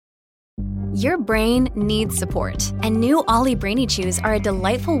Your brain needs support, and new Ollie Brainy Chews are a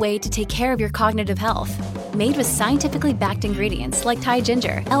delightful way to take care of your cognitive health. Made with scientifically backed ingredients like Thai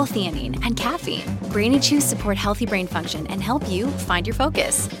ginger, L-theanine, and caffeine, Brainy Chews support healthy brain function and help you find your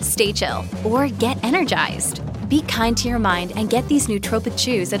focus, stay chill, or get energized. Be kind to your mind and get these nootropic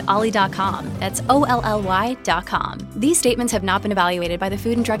chews at ollie.com. That's OLLY.com. These statements have not been evaluated by the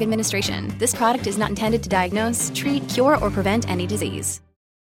Food and Drug Administration. This product is not intended to diagnose, treat, cure, or prevent any disease.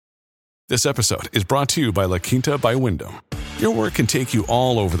 This episode is brought to you by La Quinta by Wyndham. Your work can take you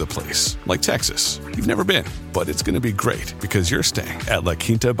all over the place, like Texas. You've never been, but it's going to be great because you're staying at La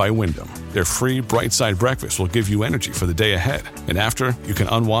Quinta by Wyndham. Their free Bright Side breakfast will give you energy for the day ahead. And after, you can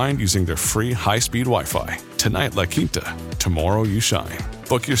unwind using their free high-speed Wi-Fi. Tonight, La Quinta. Tomorrow, you shine.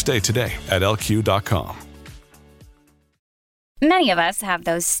 Book your stay today at LQ.com. Many of us have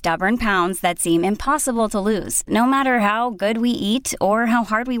those stubborn pounds that seem impossible to lose, no matter how good we eat or how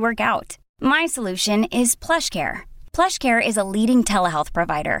hard we work out. My solution is PlushCare. PlushCare is a leading telehealth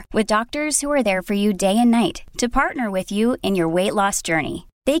provider with doctors who are there for you day and night to partner with you in your weight loss journey.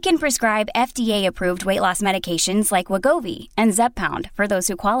 They can prescribe FDA-approved weight loss medications like Wegovy and Zepbound for those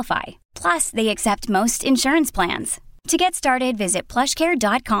who qualify. Plus, they accept most insurance plans. To get started, visit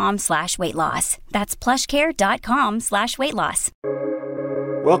plushcare.com/weightloss. That's plushcare.com/weightloss.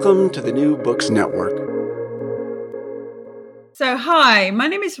 Welcome to the New Books Network. So, hi, my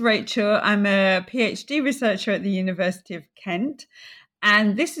name is Rachel. I'm a PhD researcher at the University of Kent.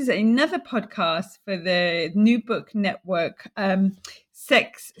 And this is another podcast for the New Book Network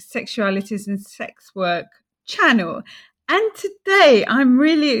Sex, Sexualities and Sex Work channel. And today I'm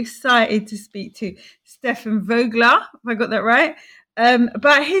really excited to speak to Stefan Vogler, if I got that right,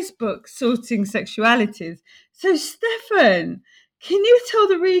 about his book, Sorting Sexualities. So, Stefan, can you tell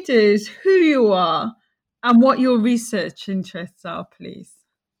the readers who you are and what your research interests are, please?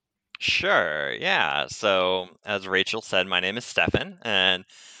 Sure, yeah. So, as Rachel said, my name is Stefan, and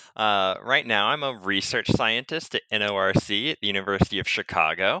right now I'm a research scientist at NORC at the University of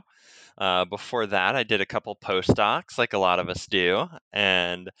Chicago. Before that, I did a couple postdocs, like a lot of us do,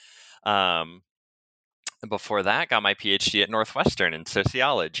 and um, before that, got my PhD at Northwestern in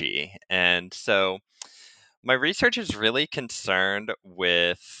sociology. And so, my research is really concerned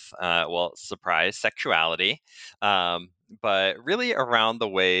with, well, surprise, sexuality, um, but really around the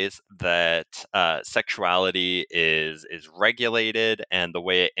ways that sexuality is regulated and the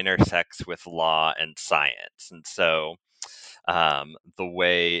way it intersects with law and science. And so, the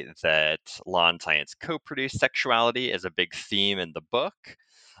way that law and science co-produce sexuality is a big theme in the book.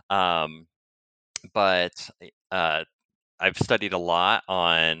 Um, but I've studied a lot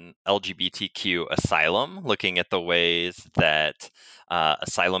on LGBTQ asylum, looking at the ways that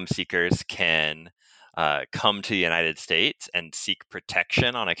asylum seekers can come to the United States and seek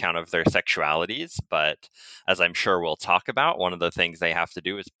protection on account of their sexualities. But as I'm sure we'll talk about, one of the things they have to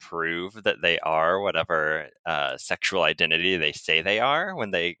do is prove that they are whatever sexual identity they say they are when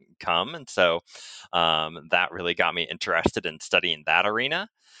they come. And so that really got me interested in studying that arena.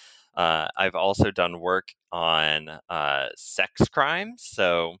 I've also done work on sex crimes,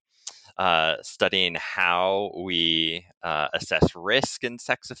 so studying how we assess risk in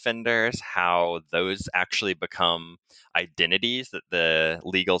sex offenders, how those actually become identities that the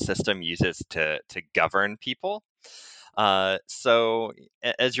legal system uses to govern people. So,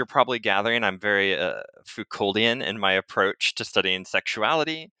 as you're probably gathering, I'm very Foucauldian in my approach to studying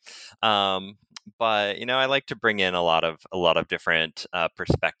sexuality. But I like to bring in a lot of different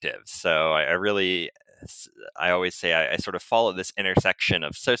perspectives. So I always say I sort of follow this intersection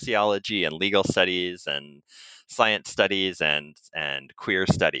of sociology and legal studies and science studies and queer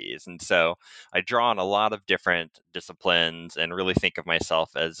studies. And so I draw on a lot of different disciplines and really think of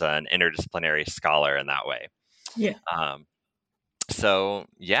myself as an interdisciplinary scholar in that way. Yeah. Um, so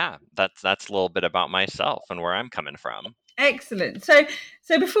yeah, that's a little bit about myself and where I'm coming from. Excellent. So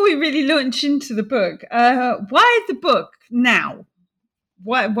before we really launch into the book, why the book now?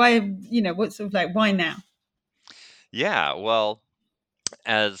 Why, what's sort of like, why now? Yeah, well,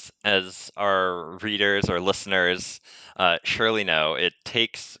 as our readers or listeners surely know, it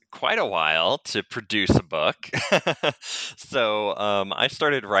takes quite a while to produce a book. So I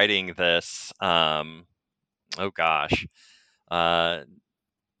started writing this. Oh gosh. Uh,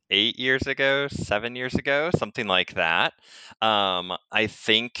 8 years ago, 7 years ago, something like that. I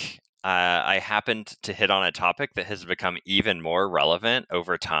think I happened to hit on a topic that has become even more relevant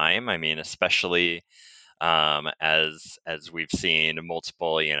over time. I mean, especially as we've seen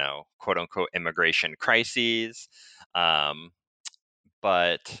multiple, quote unquote, immigration crises. Um,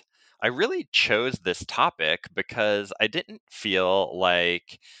 but I really chose this topic because I didn't feel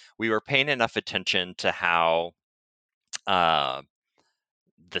like we were paying enough attention to how uh,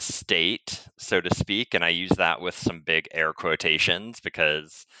 the state, so to speak, and I use that with some big air quotations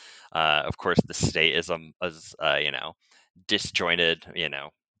because, of course, the state is disjointed,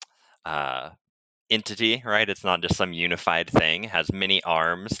 uh, entity, right? It's not just some unified thing. It has many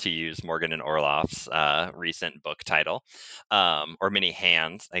arms, to use Morgan and Orloff's recent book title, or many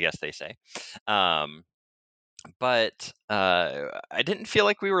hands, I guess they say. Um, but I didn't feel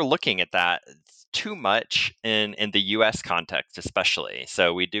like we were looking at that too much in the U.S. context, especially.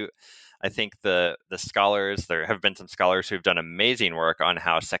 So we do. I think the scholars, there have been some scholars who've done amazing work on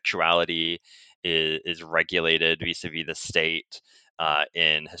how sexuality is regulated vis-a-vis the state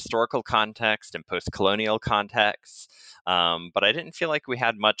in historical context and post-colonial contexts. But I didn't feel like we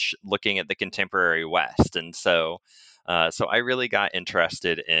had much looking at the contemporary West, and so I really got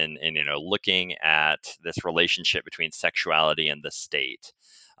interested in looking at this relationship between sexuality and the state,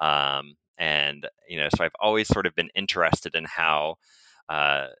 and so I've always sort of been interested in how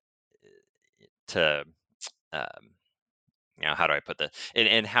uh, to um, how do I put this?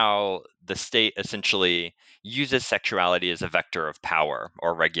 In how the state essentially uses sexuality as a vector of power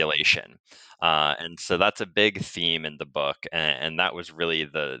or regulation. And so that's a big theme in the book. And that was really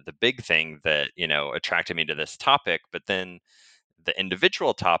the big thing that, attracted me to this topic. But then the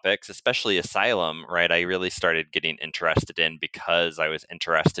individual topics, especially asylum, right, I really started getting interested in because I was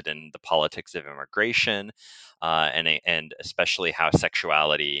interested in the politics of immigration, and especially how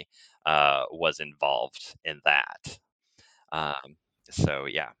sexuality was involved in that. Um, so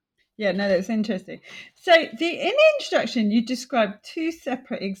yeah. Yeah, no, that's interesting. So in the introduction, you described two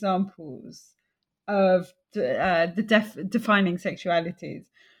separate examples of defining sexualities.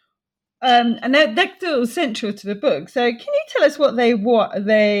 And they're still central to the book. So can you tell us what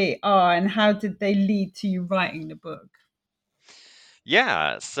they are and how did they lead to you writing the book?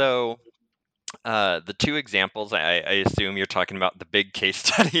 Yeah. So the two examples, I assume you're talking about the big case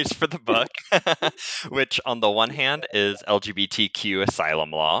studies for the book, which on the one hand is LGBTQ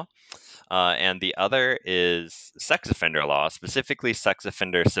asylum law, and the other is sex offender law, specifically sex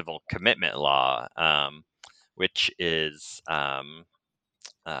offender civil commitment law, which is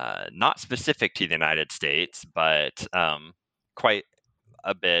not specific to the United States, but quite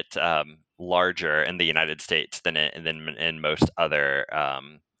a bit larger in the United States than in most other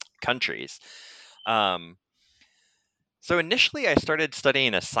countries. Um, so initially, I started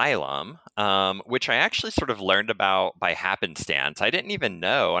studying asylum, which I actually sort of learned about by happenstance. I didn't even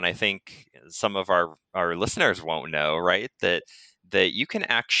know, and I think some of our listeners won't know, right? That you can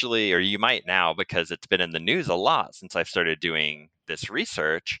actually, or you might now, because it's been in the news a lot since I've started doing this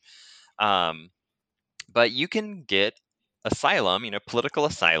research. Um, but you can get asylum, political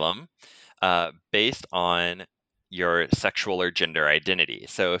asylum, based on your sexual or gender identity.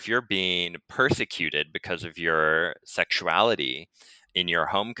 So if you're being persecuted because of your sexuality in your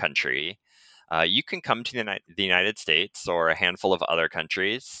home country, you can come to the United States or a handful of other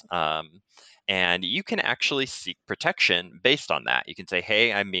countries, and you can actually seek protection based on that. You can say,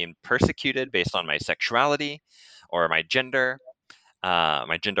 hey, I'm being persecuted based on my sexuality or my gender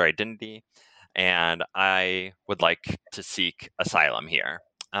identity, and I would like to seek asylum here.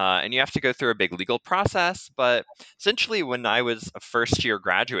 And you have to go through a big legal process. But essentially, when I was a first year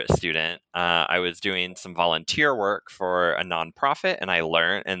graduate student, I was doing some volunteer work for a nonprofit, and I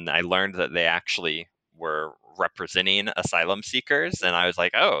learned that they actually were representing asylum seekers, and I was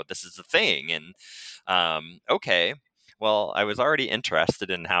like, oh, this is a thing. And okay, well, I was already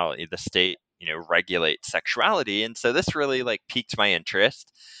interested in how the state regulates sexuality, and so this really like piqued my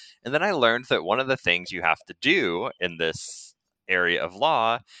interest. And then I learned that one of the things you have to do in this area of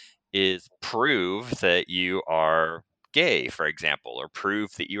law is prove that you are gay, for example, or prove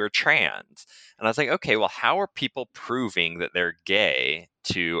that you are trans. And I was like, okay, well, how are people proving that they're gay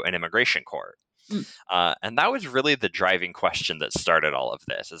to an immigration court? Mm. And that was really the driving question that started all of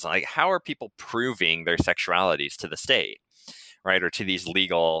this. Is like, how are people proving their sexualities to the state, right, or to these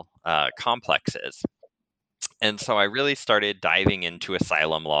legal complexes? And so I really started diving into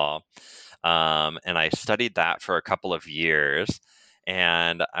asylum law, and I studied that for a couple of years.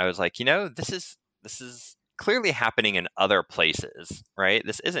 And I was like, this is clearly happening in other places, right?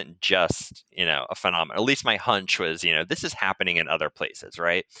 This isn't just a phenomenon. At least my hunch was, this is happening in other places,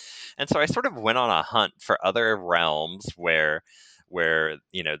 right? And so I sort of went on a hunt for other realms where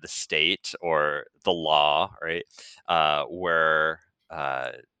the state or the law, right, were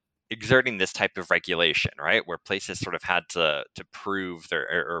exerting this type of regulation, right, where places sort of had to prove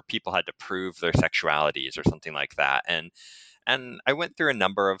or people had to prove their sexualities or something like that. And I went through a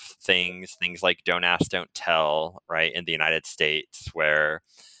number of things like Don't Ask, Don't Tell, right, in the United States, where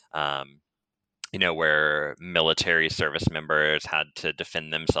um, where military service members had to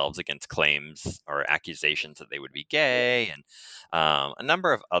defend themselves against claims or accusations that they would be gay, and a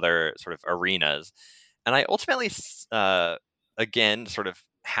number of other sort of arenas. And I ultimately, again, sort of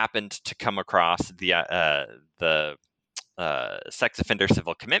happened to come across the sex offender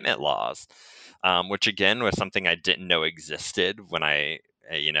civil commitment laws, which again was something I didn't know existed when I,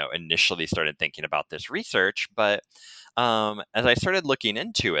 initially started thinking about this research. But as I started looking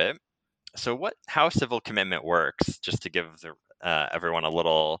into it, so how civil commitment works, just to give everyone a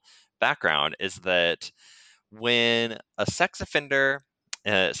little background, is that when a sex offender,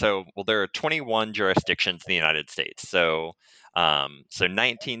 there are 21 jurisdictions in the United States. So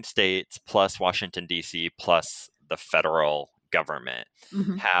 19 states plus Washington, D.C., plus the federal government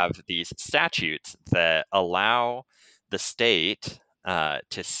have these statutes that allow the state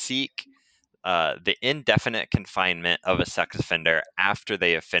to seek the indefinite confinement of a sex offender after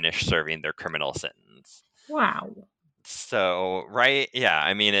they have finished serving their criminal sentence. Wow. So, right, yeah,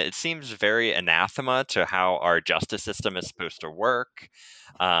 I mean, it seems very anathema to how our justice system is supposed to work,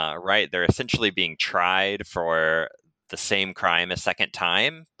 right? They're essentially being tried for the same crime a second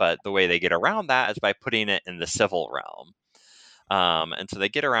time, but the way they get around that is by putting it in the civil realm. And so they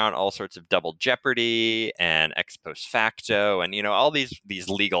get around all sorts of double jeopardy and ex post facto, and all these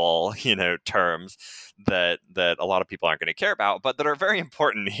legal terms that a lot of people aren't going to care about, but that are very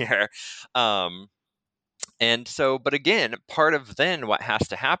important here. And so, but again, part of then what has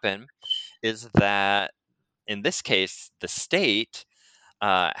to happen is that in this case, the state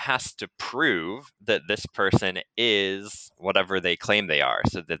has to prove that this person is whatever they claim they are,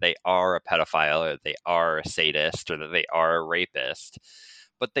 so that they are a pedophile, or they are a sadist, or that they are a rapist.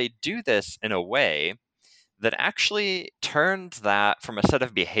 But they do this in a way that actually turns that from a set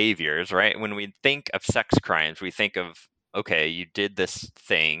of behaviors, right? When we think of sex crimes, we think of, okay, you did this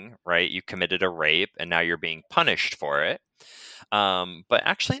thing, right? You committed a rape, and now you're being punished for it. But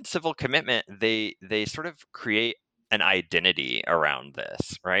actually, in civil commitment, they sort of create an identity around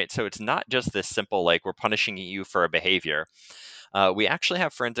this, right? So it's not just this simple, like, we're punishing you for a behavior. We actually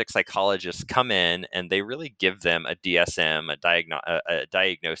have forensic psychologists come in, and they really give them a DSM, a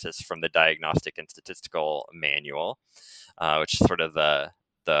diagnosis from the Diagnostic and Statistical Manual, which is sort of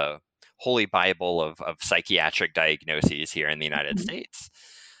the holy Bible of psychiatric diagnoses here in the United States.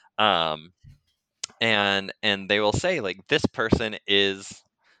 And they will say, like, this person is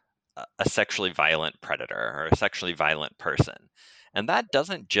a sexually violent predator or a sexually violent person. And that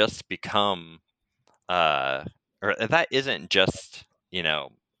doesn't just become or that isn't just,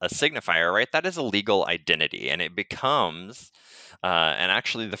 a signifier, right? That is a legal identity, and it becomes and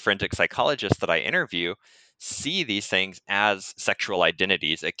actually the forensic psychologists that I interview see these things as sexual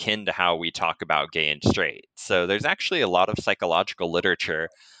identities akin to how we talk about gay and straight. So there's actually a lot of psychological literature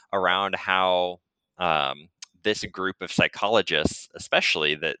around how this group of psychologists,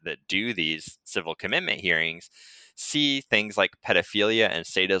 especially that do these civil commitment hearings, see things like pedophilia and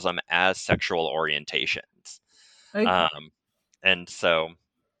sadism as sexual orientations. Okay. And so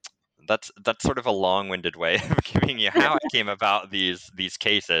that's sort of a long-winded way of giving you how I came about these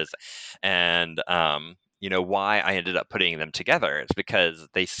cases, and why I ended up putting them together. It's because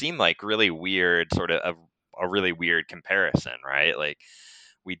they seem like really weird, sort of a really weird comparison, right? Like,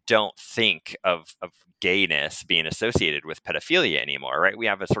 we don't think of gayness being associated with pedophilia anymore, right? We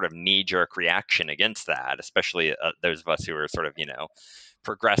have a sort of knee-jerk reaction against that, especially those of us who are sort of,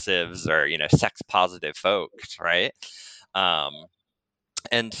 progressives or, sex positive folks, right?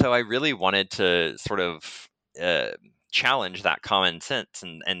 And so I really wanted to sort of challenge that common sense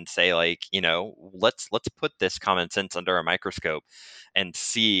and say, like, let's put this common sense under a microscope and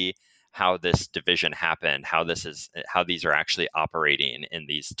see how this division happened, how these are actually operating in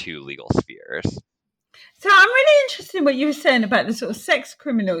these two legal spheres. So I'm really interested in what you were saying about the sort of sex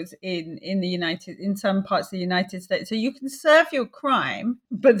criminals in some parts of the United States. So you can serve your crime,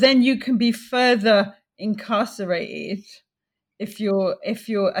 but then you can be further incarcerated if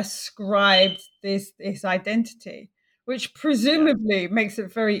you're ascribed this identity, which presumably makes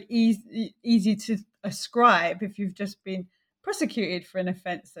it very easy to ascribe if you've just been prosecuted for an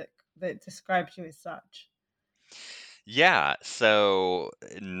offense that describes you as such. Yeah, so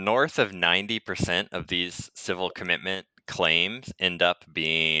north of 90% of these civil commitment claims end up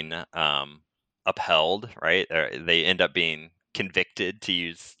being upheld, right? They end up being convicted, to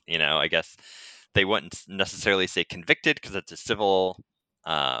use, I guess they wouldn't necessarily say convicted because it's a civil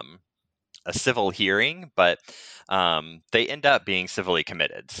hearing, but they end up being civilly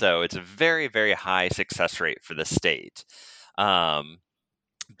committed. So it's a very, very high success rate for the state. Um,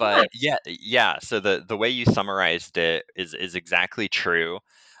 Right. but yeah. So the way you summarized it is exactly true.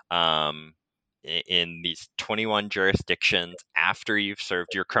 In these 21 jurisdictions, after you've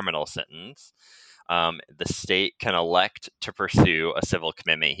served your criminal sentence, the state can elect to pursue a civil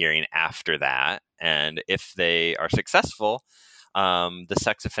commitment hearing after that, and if they are successful, the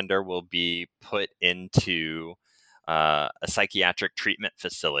sex offender will be put into a psychiatric treatment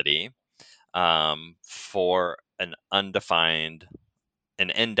facility for an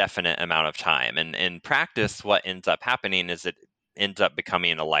indefinite amount of time. And in practice, what ends up happening is it ends up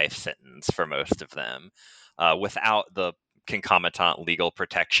becoming a life sentence for most of them, without the concomitant legal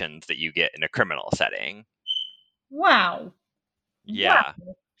protections that you get in a criminal setting. Wow. Wow. Yeah,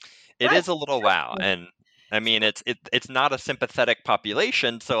 it That's is a little wow. And I mean, it's not a sympathetic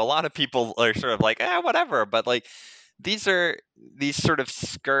population, so a lot of people are sort of like, whatever. But like, these are these sort of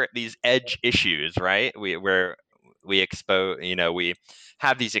these edge issues, right? Where we expose, we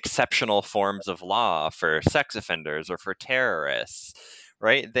have these exceptional forms of law for sex offenders or for terrorists,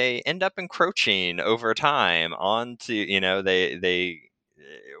 right? They end up encroaching over time onto, they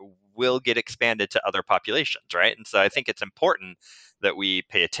will get expanded to other populations, right? And so I think it's important that we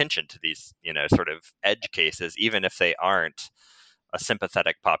pay attention to these, sort of edge cases, even if they aren't a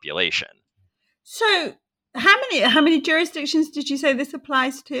sympathetic population. so. How many jurisdictions did you say this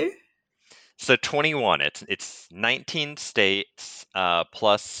applies to? So 21. It's 19 states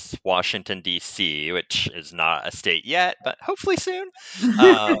plus Washington D.C., which is not a state yet, but hopefully soon.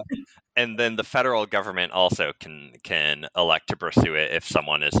 Uh, and then the federal government also can elect to pursue it if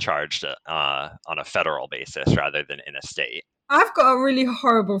someone is charged on a federal basis rather than in a state. I've got a really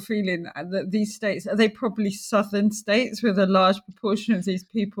horrible feeling that these states are they probably southern states with a large proportion of these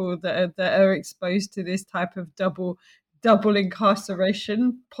people that are exposed to this type of double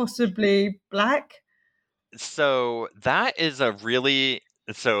incarceration, possibly black. So that's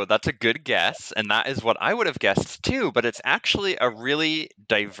a good guess, and that is what I would have guessed too, but it's actually a really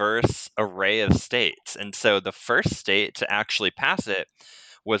diverse array of states. And so the first state to actually pass it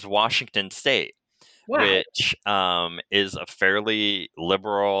was Washington State, Wow. which is a fairly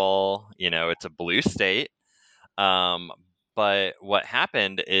liberal, it's a blue state. Um, but what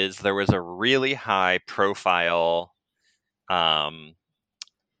happened is there was a really high profile um,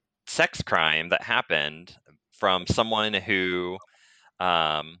 sex crime that happened from someone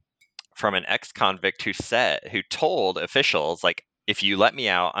um, from an ex-convict who told officials, like, if you let me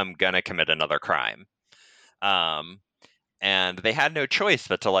out, I'm gonna commit another crime. Um, and they had no choice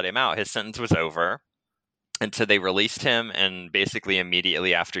but to let him out. His sentence was over, and so they released him. And basically,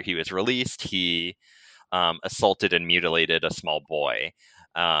 immediately after he was released, he assaulted and mutilated a small boy.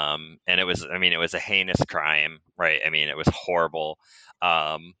 And it was a heinous crime, right? I mean, it was horrible.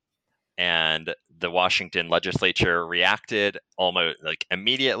 Um, and the Washington legislature reacted almost like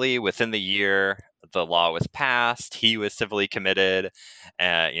immediately. Within the year the law was passed, he was civilly committed.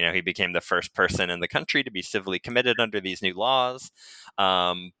 He became the first person in the country to be civilly committed under these new laws.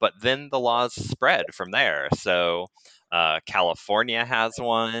 But then the laws spread from there. So California has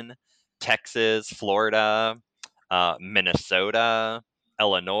one, Texas, Florida, Minnesota,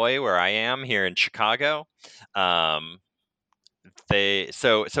 Illinois, where I am here in Chicago. Um, it's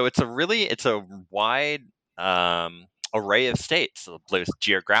a wide array of states, both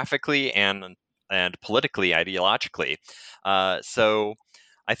geographically and politically, ideologically. So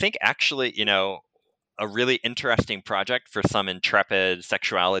I think actually, a really interesting project for some intrepid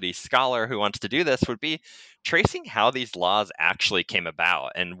sexuality scholar who wants to do this would be tracing how these laws actually came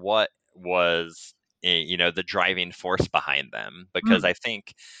about and what was the driving force behind them, because I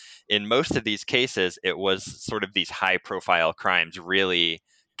think in most of these cases, it was sort of these high profile crimes really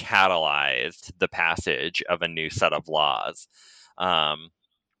catalyzed the passage of a new set of laws. Um,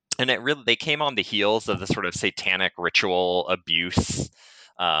 and they came on the heels of the sort of satanic ritual abuse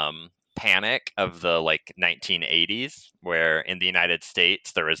panic of the like 1980s, where in the United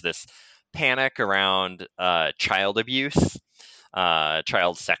States there was this panic around child abuse,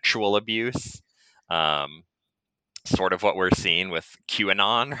 child sexual abuse. Um, Sort of what we're seeing with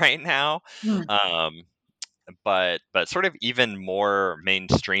QAnon right now. Hmm. But sort of even more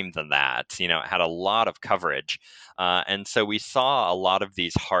mainstream than that. It had a lot of coverage, and so we saw a lot of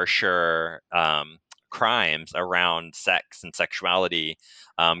these harsher crimes around sex and sexuality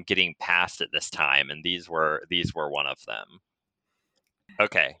getting passed at this time, and these were one of them.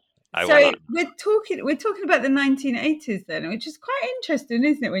 Okay, I went So on. we're talking about the 1980s then, which is quite interesting,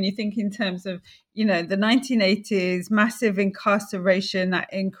 isn't it? When you think in terms of the 1980s, massive incarceration, that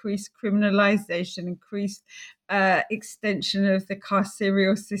increased criminalization, increased extension of the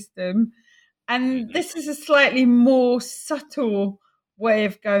carceral system. And this is a slightly more subtle way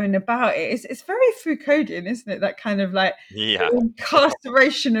of going about it. It's very Foucauldian, isn't it? That kind of like Yeah.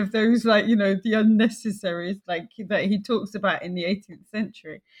 incarceration of those, like, the unnecessaries, like that he talks about in the 18th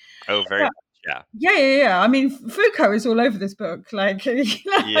century. Oh, very much. Yeah. Yeah. I mean, Foucault is all over this book. Like,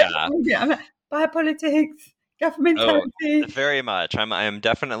 Yeah. I'm like, biopolitics, Oh, governmentality. very much. I'm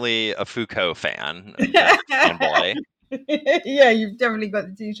definitely a Foucault fan, fanboy. Yeah, you've definitely got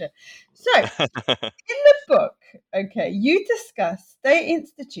the t-shirt. So, in the book, okay, you discuss state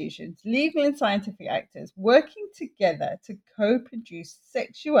institutions, legal and scientific actors working together to co-produce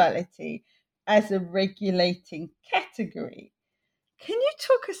sexuality as a regulating category. Can you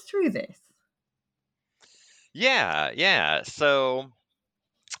talk us through this? Yeah. So,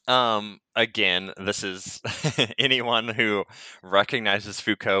 again, this is anyone who recognizes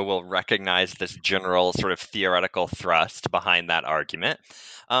Foucault will recognize this general sort of theoretical thrust behind that argument.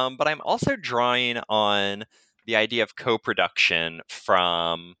 But I'm also drawing on the idea of co-production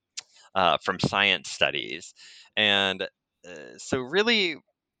from science studies, and so really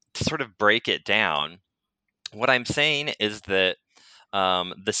to sort of break it down, what I'm saying is that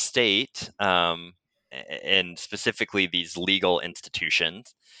the state, and specifically these legal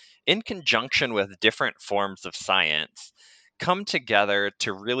institutions, in conjunction with different forms of science, come together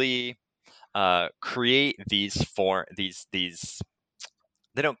to really create these.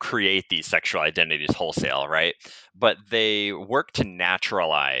 They don't create these sexual identities wholesale, right? But they work to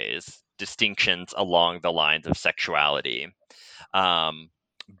naturalize distinctions along the lines of sexuality, um,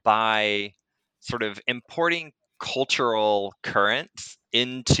 by sort of importing cultural currents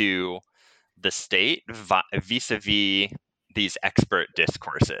into the state vis-a-vis these expert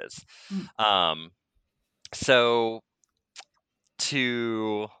discourses. Mm. So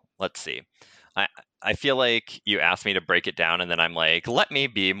to let's see, I I feel like you asked me to break it down, and then I'm like, let me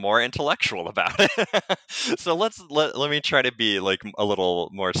be more intellectual about it. So let me try to be like a little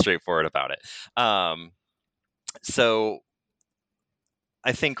more straightforward about it. So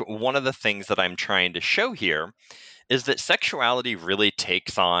I think one of the things that I'm trying to show here is that sexuality really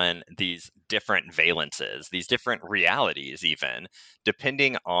takes on these different valences, these different realities, even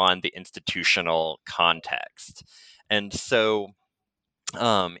depending on the institutional context. And so,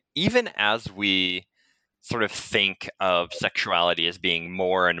 even as we sort of think of sexuality as being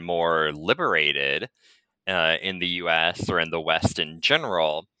more and more liberated in the US or in the West in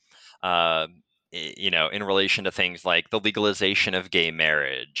general, uh, in relation to things like the legalization of gay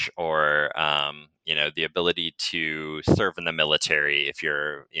marriage, or the ability to serve in the military if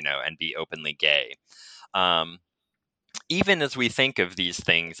you're, and be openly gay. Um, Even as we think of these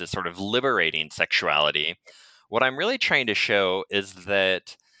things as sort of liberating sexuality, what I'm really trying to show is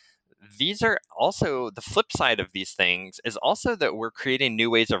that these are also the flip side of these things is also that we're creating new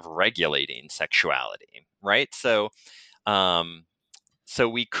ways of regulating sexuality, right? Um, so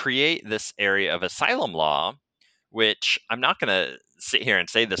we create this area of asylum law, which I'm not going to sit here and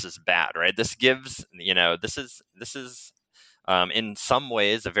say this is bad, right? This gives, this is in some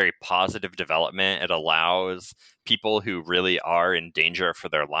ways a very positive development. It allows people who really are in danger for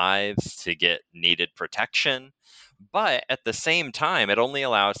their lives to get needed protection, but at the same time, it only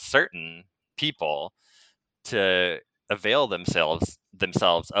allows certain people to avail themselves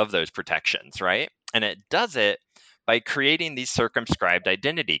of those protections, right? And it does it by creating these circumscribed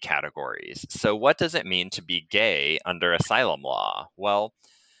identity categories. So what does it mean to be gay under asylum law? Well,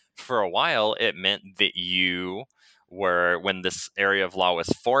 for a while it meant that you were, when this area of law was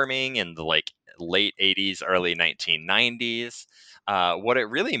forming in the late 80s, early 1990s, what it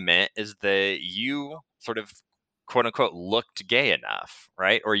really meant is that you sort of quote unquote looked gay enough,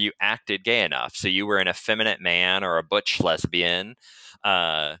 right? Or you acted gay enough. So you were an effeminate man or a butch lesbian.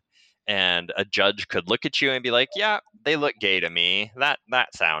 Uh, and a judge could look at you and be like, yeah, they look gay to me. That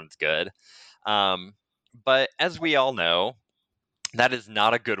sounds good. Um, but as we all know, that is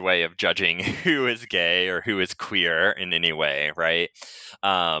not a good way of judging who is gay or who is queer in any way, right?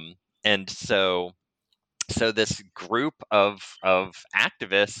 And so this group of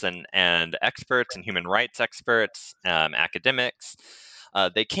activists and experts and human rights experts, academics,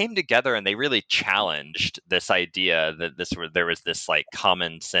 they came together and they really challenged this idea that there was this like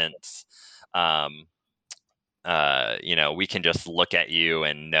common sense. Um, we can just look at you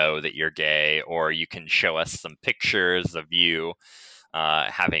and know that you're gay, or you can show us some pictures of you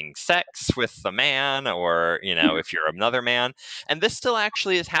having sex with a man, or if you're another man. And this still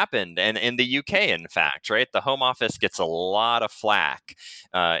actually has happened, and in the UK, in fact, right, the Home Office gets a lot of flack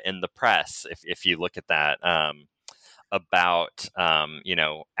in the press if you look at that. about,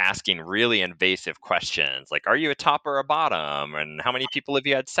 asking really invasive questions like, are you a top or a bottom? And how many people have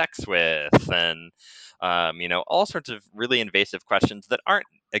you had sex with? And, all sorts of really invasive questions that aren't,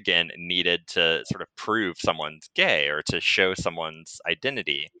 again, needed to sort of prove someone's gay or to show someone's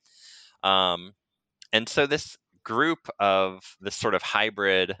identity. And so this group of this sort of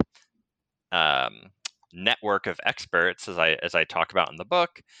hybrid um, network of experts, as I talk about in the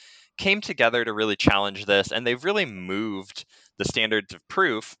book, came together to really challenge this, and they've really moved the standards of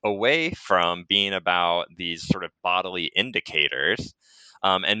proof away from being about these sort of bodily indicators,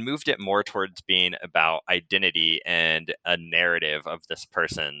 and moved it more towards being about identity and a narrative of this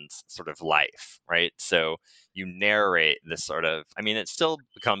person's sort of life, right? So you narrate this sort of, it still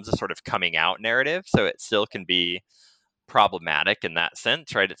becomes a sort of coming out narrative, so it still can be problematic in that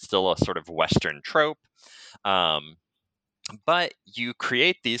sense, right? It's still a sort of Western trope. But you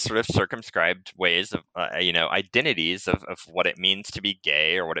create these sort of circumscribed ways of, identities of what it means to be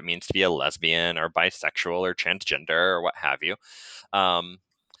gay or what it means to be a lesbian or bisexual or transgender or what have you.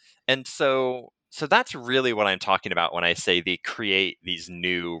 And so that's really what I'm talking about when I say they create these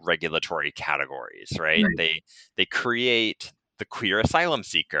new regulatory categories, right? They create the queer asylum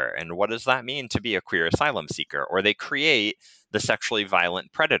seeker. And what does that mean to be a queer asylum seeker? Or they create the sexually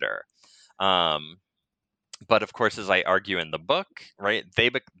violent predator. But of course, as I argue in the book, right,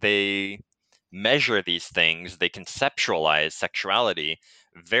 they measure these things, they conceptualize sexuality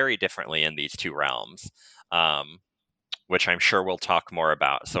very differently in these two realms, which I'm sure we'll talk more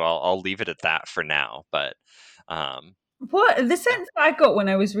about. So I'll leave it at that for now. But what the sense that I got when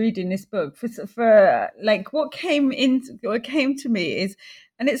I was reading this book for like what came to me is,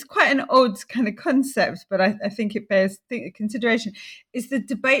 and it's quite an odd kind of concept, but I think it bears consideration, is the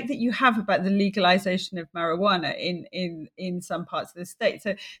debate that you have about the legalization of marijuana in some parts of the state.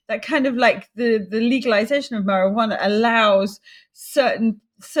 So that kind of like the legalization of marijuana allows certain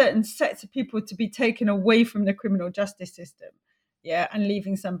sets of people to be taken away from the criminal justice system, and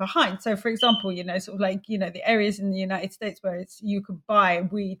leaving some behind. So for example, sort of like, the areas in the United States where you can buy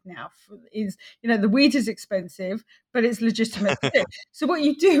weed now is, the weed is expensive, but it's legitimate to do. So what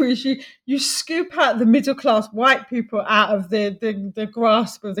you do is you scoop out the middle class white people out of the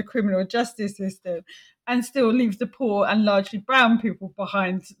grasp of the criminal justice system and still leave the poor and largely brown people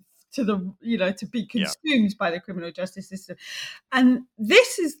behind to be consumed by the criminal justice system. And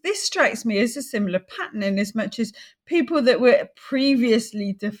this strikes me as a similar pattern, in as much as people that were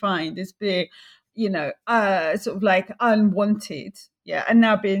previously defined as being, sort of like unwanted, and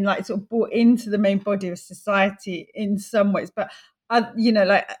now being like sort of brought into the main body of society in some ways, but like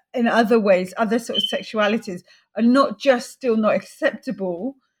in other ways, other sort of sexualities are not just still not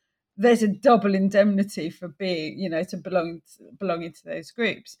acceptable. There's a double indemnity for being, to belonging to those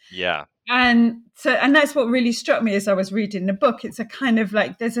groups. Yeah. And that's what really struck me as I was reading the book. It's a kind of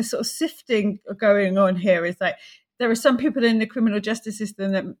like, there's a sort of sifting going on here. It's like, there are some people in the criminal justice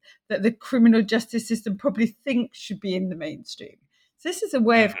system that the criminal justice system probably thinks should be in the mainstream. So this is a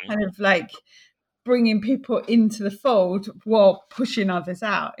way of kind of like bringing people into the fold while pushing others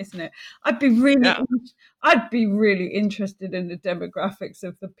out, isn't it? I'd be really interested in the demographics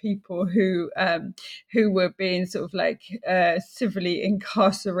of the people who were being sort of like civilly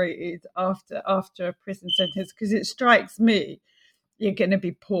incarcerated after a prison sentence, because it strikes me you're going to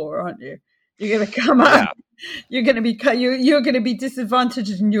be poor, aren't you? You're going to come out. You're going to be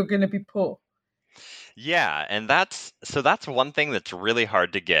disadvantaged, and you're going to be poor. Yeah, and that's one thing that's really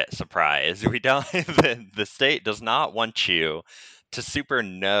hard to get. Surprise. We don't the state does not want you to super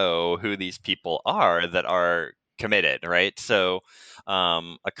know who these people are that are committed, right? So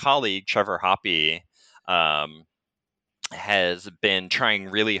a colleague, Trevor Hoppe, has been trying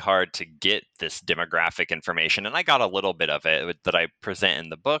really hard to get this demographic information, and I got a little bit of it that I present in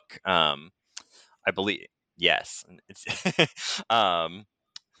the book. I believe, yes. It's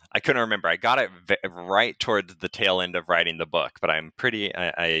I couldn't remember. I got it right towards the tail end of writing the book, but I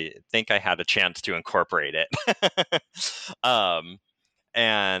think I had a chance to incorporate it.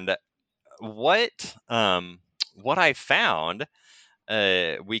 And what I found,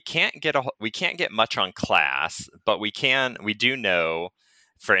 we can't get much on class, but we do know,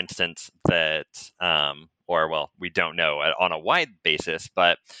 for instance, that we don't know on a wide basis,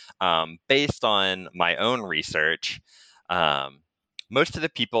 but based on my own research, most of the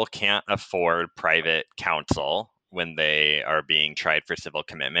people can't afford private counsel when they are being tried for civil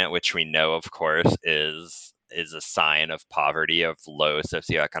commitment, which we know, of course, is a sign of poverty, of low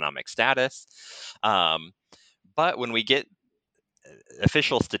socioeconomic status. But when we get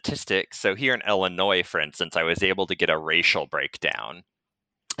official statistics, so here in Illinois, for instance, I was able to get a racial breakdown.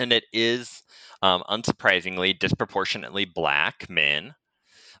 And it is, unsurprisingly, disproportionately Black men.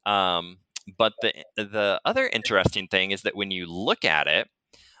 Um, but the other interesting thing is that when you look at it,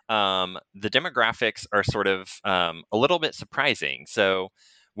 the demographics are sort of a little bit surprising. So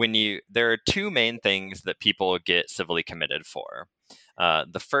there are two main things that people get civilly committed for.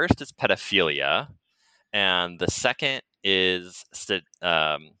 The first is pedophilia, and the second is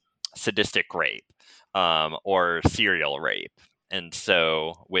sadistic rape, or serial rape, and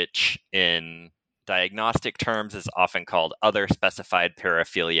so which in diagnostic terms is often called other specified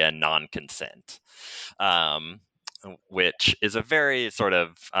paraphilia non-consent, um, which is a very sort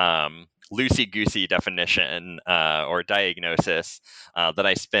of loosey-goosey definition or diagnosis that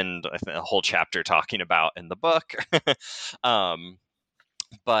I spend a whole chapter talking about in the book. um,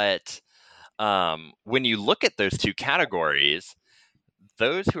 but when you look at those two categories,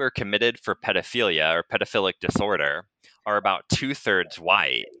 those who are committed for pedophilia or pedophilic disorder are about 2/3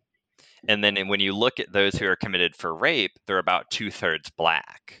 white. And then when you look at those who are committed for rape, they're about 2/3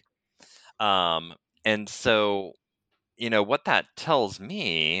 Black. And so, what that tells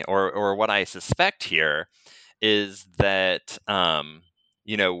me, or what I suspect here, is that,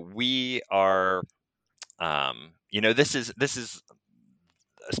 we are, this is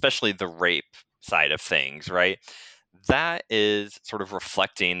especially the rape side of things, right? That is sort of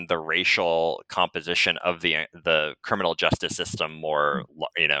reflecting the racial composition of the criminal justice system more,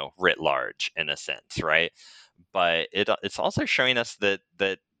 writ large in a sense, right? But it's also showing us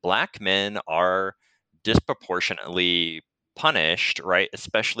that Black men are disproportionately punished, right?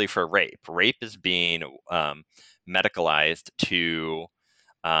 Especially for rape. Rape is being medicalized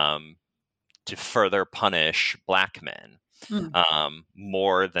um, to further punish Black men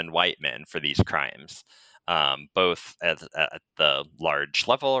more than white men for these crimes. Both at the large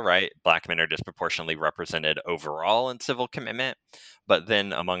level, right? Black men are disproportionately represented overall in civil commitment, but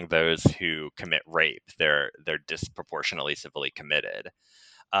then among those who commit rape, they're disproportionately civilly committed.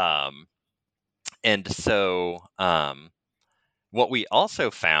 And so, what we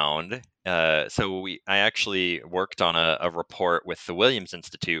also found, I actually worked on a report with the Williams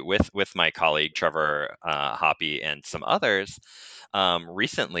Institute with my colleague Trevor Hoppe and some others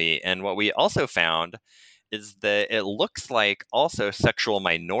recently, and what we also found is that it looks like also sexual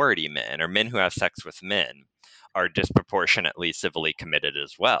minority men, or men who have sex with men, are disproportionately civilly committed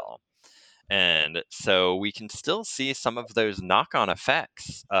as well. And so we can still see some of those knock-on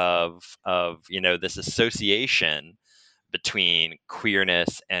effects of this association between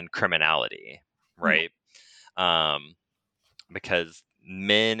queerness and criminality, right? Because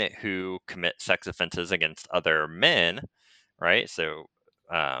men who commit sex offenses against other men, right? So,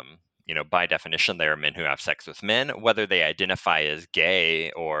 by definition, they are men who have sex with men. Whether they identify as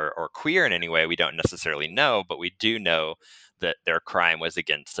gay or queer in any way, we don't necessarily know, but we do know that their crime was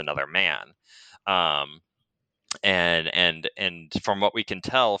against another man. And from what we can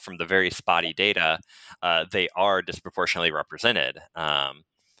tell from the very spotty data, they are disproportionately represented.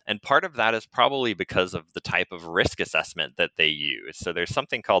 And part of that is probably because of the type of risk assessment that they use. So there's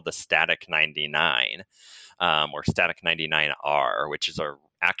something called the Static 99, or Static 99R, which is a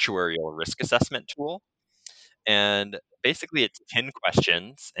actuarial risk assessment tool. And basically, it's 10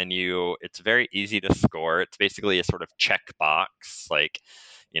 questions, and it's very easy to score. It's basically a sort of checkbox, like,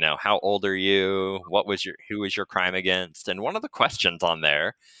 how old are you? Who was your crime against? And one of the questions on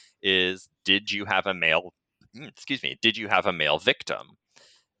there is, did you have a male victim?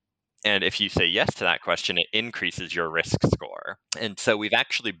 And if you say yes to that question, it increases your risk score. And so we've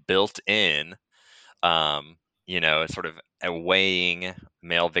actually built in, sort of a weighing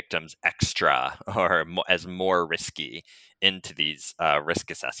male victims extra or as more risky into these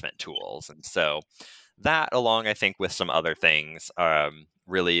risk assessment tools. And so that, along, I think, with some other things,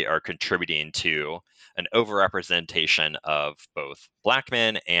 really are contributing to an overrepresentation of both Black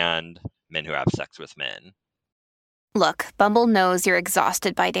men and men who have sex with men. Look, Bumble knows you're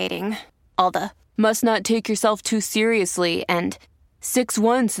exhausted by dating. All the must not take yourself too seriously and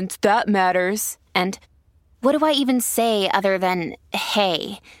 6'1" since that matters. And what do I even say other than,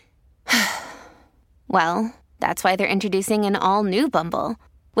 hey? Well, that's why they're introducing an all-new Bumble,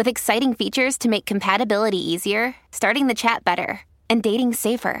 with exciting features to make compatibility easier, starting the chat better, and dating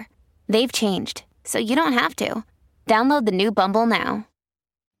safer. They've changed, so you don't have to. Download the new Bumble now.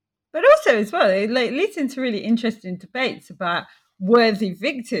 But also, as well, it leads into really interesting debates about worthy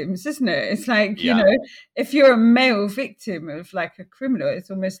victims, isn't it? It's like, if you're a male victim of like a criminal, it's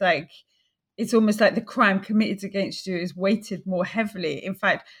almost like the crime committed against you is weighted more heavily. In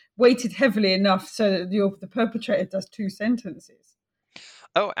fact, weighted heavily enough so that the perpetrator does 2 sentences.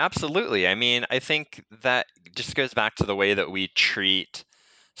 Oh, absolutely. I mean, I think that just goes back to the way that we treat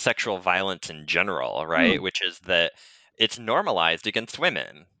sexual violence in general, right? Which is that it's normalized against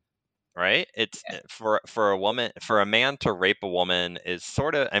women, right? It's for a woman, for a man to rape a woman is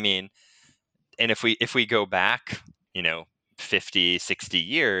sort of, I mean, and if we go back, 50, 60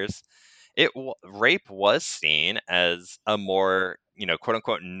 years, rape was seen as a more, quote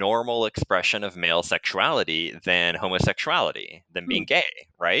unquote, normal expression of male sexuality than homosexuality, than being gay,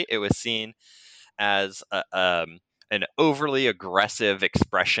 right? It was seen as an overly aggressive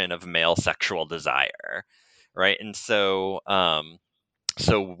expression of male sexual desire, right? And so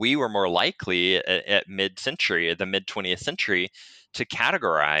we were more likely at mid-century, the mid 20th century, to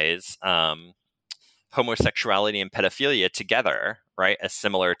categorize homosexuality and pedophilia together, right, as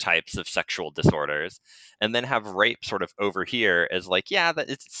similar types of sexual disorders, and then have rape sort of over here as like, yeah, that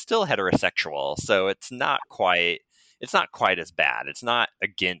it's still heterosexual, so it's not quite as bad. It's not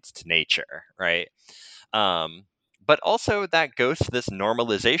against nature, right? But also that goes to this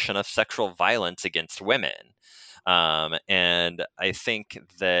normalization of sexual violence against women. And I think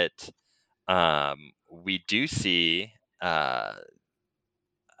that we do see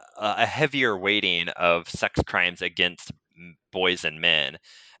a heavier weighting of sex crimes against boys and men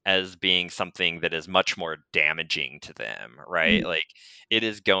as being something that is much more damaging to them, right? Like it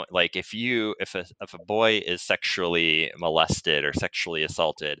is going, like if a boy is sexually molested or sexually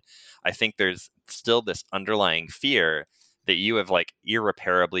assaulted, I think there's still this underlying fear that you have like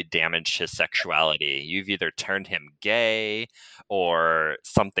irreparably damaged his sexuality. You've either turned him gay or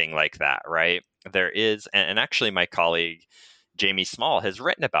something like that, right? There is, and actually my colleague Jamie Small has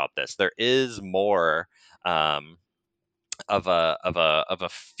written about this. There is more of a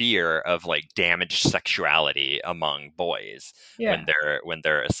fear of like damaged sexuality among boys when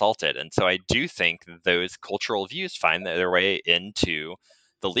they're assaulted, and so I do think those cultural views find their way into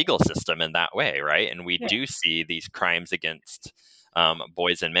the legal system in that way, right? And we do see these crimes against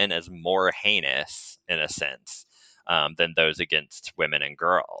boys and men as more heinous in a sense than those against women and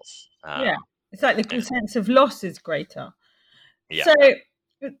girls. It's like the sense of loss is greater. Yeah.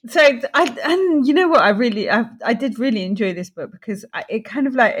 And you know what, I did really enjoy this book because it kind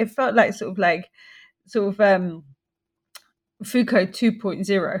of like, it felt like sort of Foucault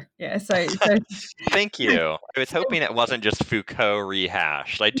 2.0. Yeah. So thank you. I was hoping it wasn't just Foucault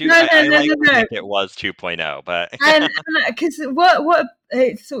rehashed. I think it was 2.0, but and because what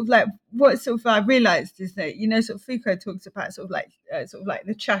it's sort of like what sort of I realized is that, sort of Foucault talks about sort of like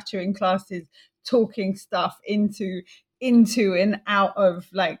the chattering classes talking stuff into and out of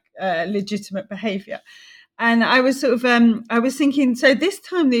like legitimate behavior. And I was sort of I was thinking, so this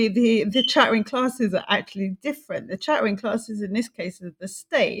time the chattering classes are actually different. The chattering classes in this case are the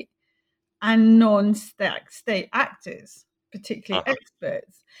state and non-state actors, particularly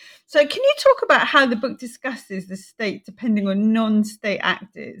experts. So can you talk about how the book discusses the state depending on non-state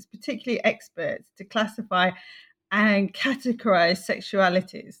actors, particularly experts, to classify and categorize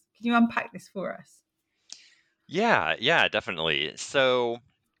sexualities? Can you unpack this for us? Yeah, definitely. So,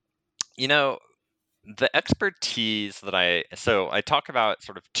 the expertise that I talk about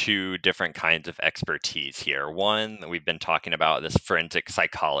sort of two different kinds of expertise here. One that we've been talking about, this forensic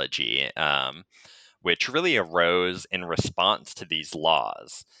psychology, which really arose in response to these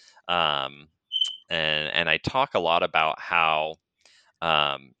laws. And I talk a lot about how,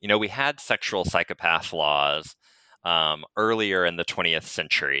 we had sexual psychopath laws earlier in the 20th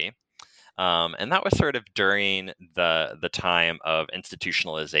century. And that was sort of during the time of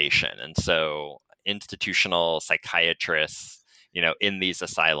institutionalization. And so institutional psychiatrists, in these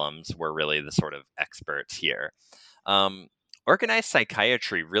asylums were really the sort of experts here. Organized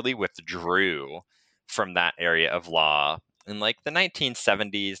psychiatry really withdrew from that area of law in like the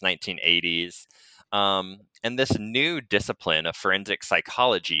 1970s, 1980s. And this new discipline of forensic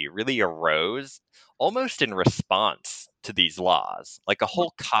psychology really arose almost in response to these laws. Like a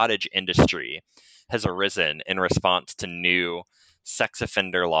whole cottage industry has arisen in response to new sex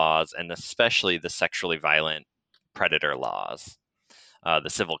offender laws, and especially the sexually violent predator laws, the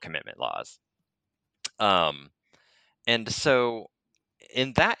civil commitment laws. And so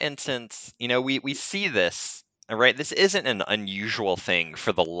in that instance, we see this, right? This isn't an unusual thing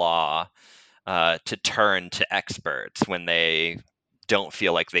for the law to turn to experts when they don't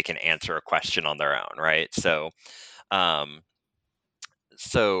feel like they can answer a question on their own, right? So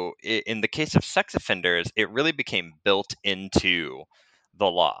in the case of sex offenders, it really became built into the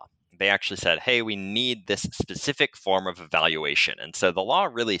law. They actually said, hey, we need this specific form of evaluation. And so the law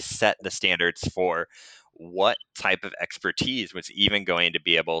really set the standards for what type of expertise was even going to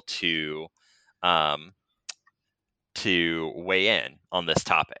be able to weigh in on this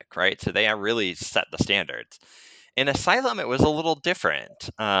topic, right? So they really set the standards. In asylum, it was a little different.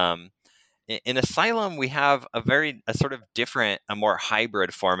 In asylum, we have a sort of different, a more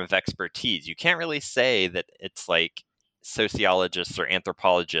hybrid form of expertise. You can't really say that it's like sociologists or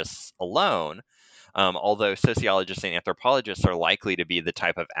anthropologists alone, although sociologists and anthropologists are likely to be the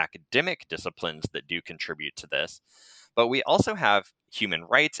type of academic disciplines that do contribute to this. But we also have human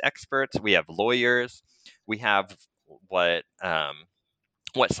rights experts, we have lawyers, we have what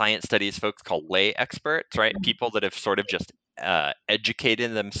what science studies folks call lay experts, right? People that have sort of just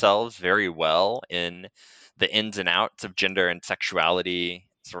educated themselves very well in the ins and outs of gender and sexuality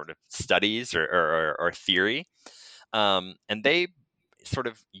sort of studies or theory. And they sort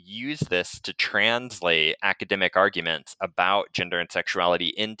of use this to translate academic arguments about gender and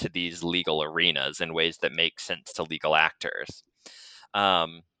sexuality into these legal arenas in ways that make sense to legal actors.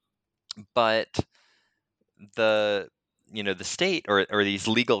 But the the state or these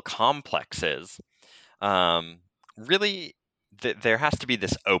legal complexes really there has to be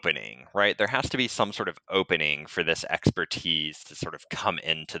this opening, right? There has to be some sort of opening for this expertise to sort of come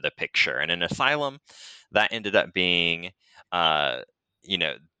into the picture. And in asylum, that ended up being, you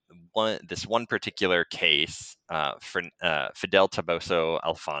know, one particular case for Fidel Toboso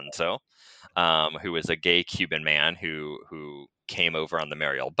Alfonso, who was a gay Cuban man who came over on the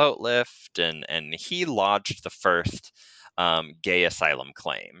Mariel boat lift, and he lodged the first gay asylum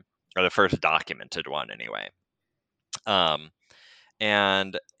claim, or the first documented one anyway.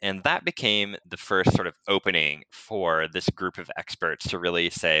 And that became the first sort of opening for this group of experts to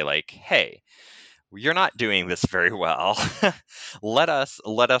really say, like, hey, you're not doing this very well. let us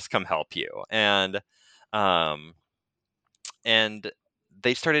come help you. Um, and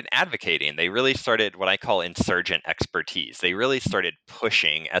they started advocating. They really started what I call insurgent expertise. They really started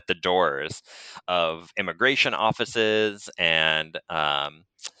pushing at the doors of immigration offices and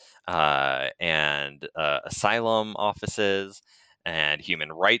asylum offices and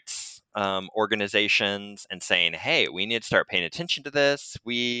human rights organizations, and saying, hey, we need to start paying attention to this.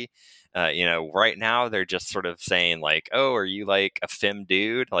 Right now they're just sort of saying, like, oh, are you like a femme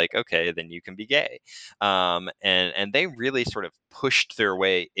dude? Like, okay, then you can be gay. And they really sort of pushed their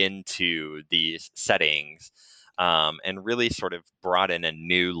way into these settings, and really sort of brought in a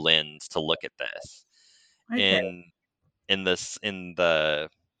new lens to look at this. Okay. In the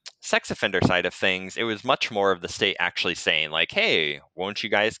sex offender side of things, it was much more of the state actually saying, like, hey, won't you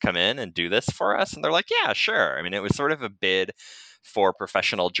guys come in and do this for us? And they're like, yeah, sure. I mean, it was sort of a bid for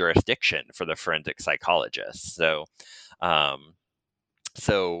professional jurisdiction for the forensic psychologists. So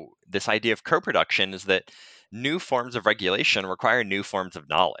this idea of co-production is that new forms of regulation require new forms of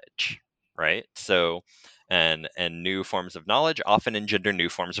knowledge, right? So and new forms of knowledge often engender new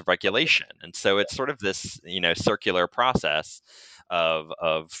forms of regulation. And so it's sort of this, circular process of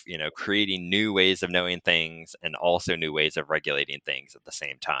creating new ways of knowing things and also new ways of regulating things at the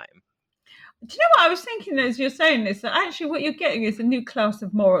same time. Do you know what I was thinking as you're saying this? That actually what you're getting is a new class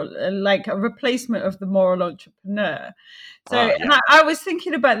of moral, like a replacement of the moral entrepreneur. So Yeah. and I was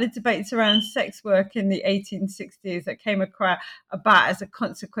thinking about the debates around sex work in the 1860s that came about as a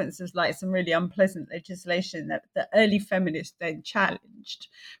consequence of like some really unpleasant legislation that the early feminists then challenged.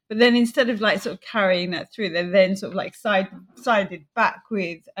 But then instead of like sort of carrying that through, they then sort of like sided back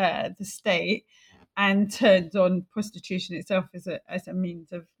with the state and turned on prostitution itself as a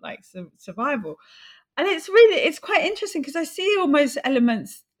means of like survival. And it's quite interesting because I see almost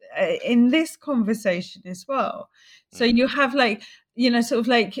elements in this conversation as well. So you have like, sort of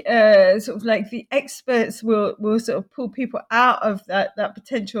like the experts will sort of pull people out of that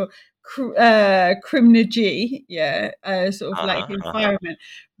potential criminology, sort of like environment.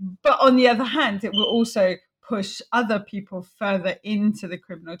 But on the other hand, it will also push other people further into the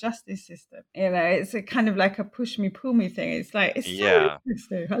criminal justice system. It's a kind of like a push me, pull me thing. It's like, it's so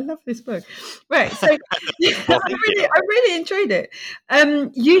interesting. I love this book. Right. So Well, I really enjoyed it.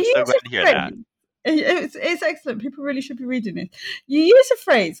 You use so glad to hear that. It's excellent. People really should be reading it. You use a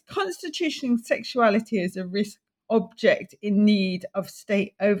phrase, constituting sexuality as a risk object in need of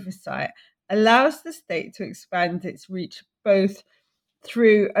state oversight allows the state to expand its reach both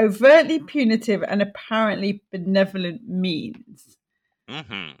through overtly punitive and apparently benevolent means.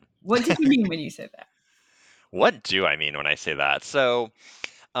 Mm-hmm. What did you mean when you said that? What do I mean when I say that? So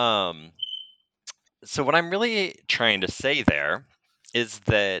what I'm really trying to say there is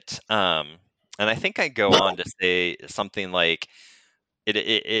that, and I think I go on to say something like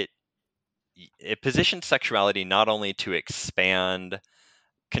it positions sexuality not only to expand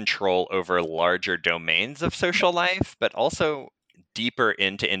control over larger domains of social life, but also deeper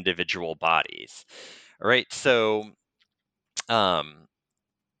into individual bodies, right? So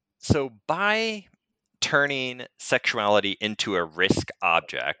by turning sexuality into a risk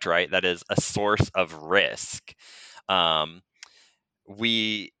object, right? That is a source of risk.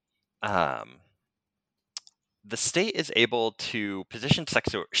 We the state is able to position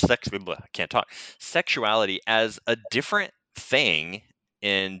sexuality as a different thing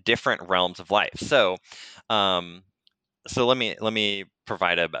in different realms of life. So, let me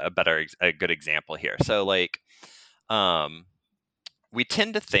provide a good example here. So, like, we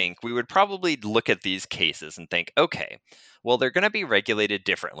tend to think we would probably look at these cases and think, okay, well, they're going to be regulated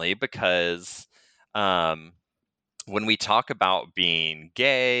differently because when we talk about being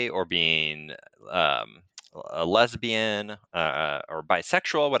gay or being a lesbian or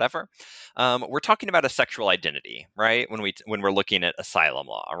bisexual, whatever, we're talking about a sexual identity, right? When we're looking at asylum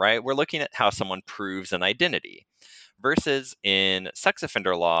law, right? We're looking at how someone proves an identity. Versus in sex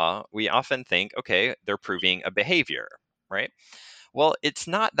offender law, we often think, okay, they're proving a behavior, right? Well, it's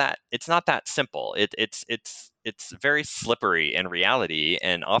not that simple. It's very slippery in reality,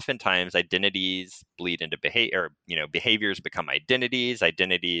 and oftentimes identities bleed into behavior. Behaviors become identities.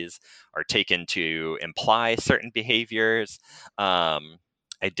 Identities are taken to imply certain behaviors.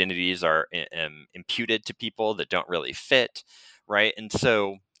 Identities are imputed to people that don't really fit, right? And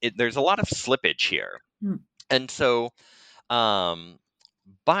so there's a lot of slippage here. And so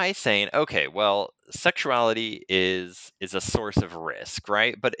by saying, okay, well, sexuality is a source of risk,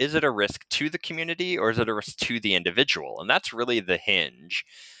 right? But is it a risk to the community or is it a risk to the individual? And that's really the hinge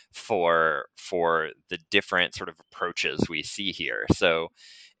for the different sort of approaches we see here. So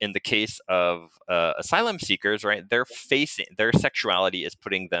in the case of asylum seekers, right, their sexuality is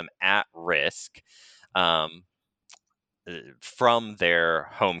putting them at risk from their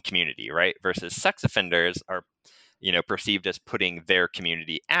home community, right? Versus sex offenders are perceived as putting their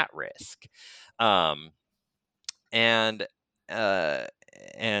community at risk. And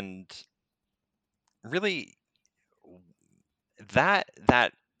really that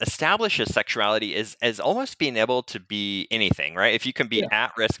establishes sexuality as almost being able to be anything, right? If you can be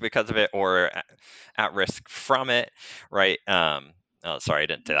at risk because of it or at risk from it, right? Oh, sorry, I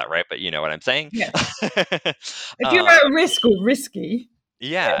didn't say that right, but you know what I'm saying. Yeah. If you're at risk or risky,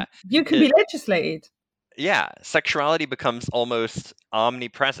 yeah, you can be legislated. Yeah, sexuality becomes almost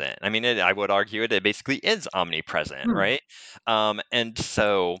omnipresent. I mean, I would argue it basically is omnipresent, right? And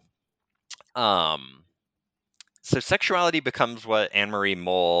so sexuality becomes what Anne-Marie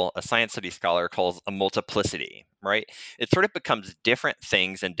Moll, a science studies scholar, calls a multiplicity, right? It sort of becomes different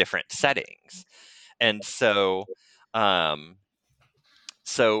things in different settings. And so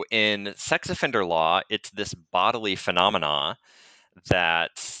in sex offender law, it's this bodily phenomena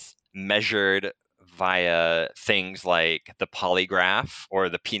that's measured via things like the polygraph or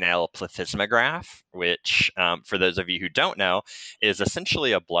the penile plethysmograph, which, for those of you who don't know, is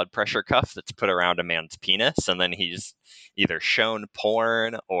essentially a blood pressure cuff that's put around a man's penis, and then he's either shown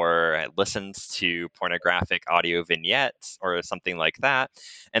porn or listens to pornographic audio vignettes or something like that,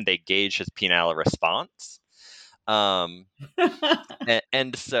 and they gauge his penile response. And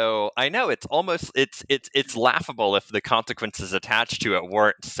so I know it's almost it's laughable if the consequences attached to it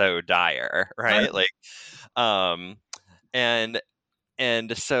weren't so dire, right?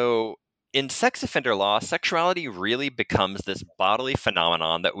 And so in sex offender law, sexuality really becomes this bodily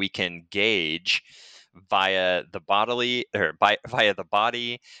phenomenon that we can gauge via the body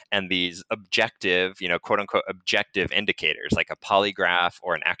and these objective, quote unquote objective indicators like a polygraph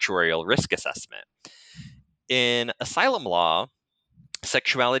or an actuarial risk assessment. In asylum law,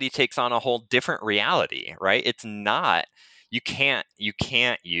 sexuality takes on a whole different reality, right? It's not, you can't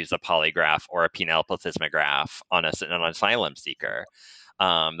use a polygraph or a penile plethysmograph on an asylum seeker.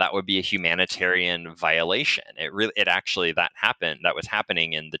 That would be a humanitarian violation. That was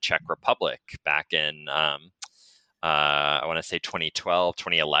happening in the Czech Republic back in I want to say 2012,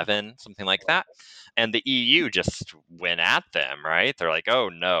 2011, something like that. And the EU just went at them, right? They're like, oh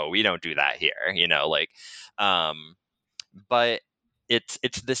no, we don't do that here, but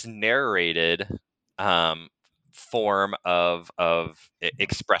it's this narrated form of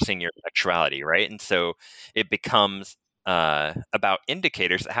expressing your sexuality, right? And so it becomes about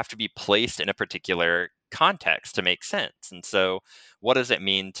indicators that have to be placed in a particular context to make sense. And so what does it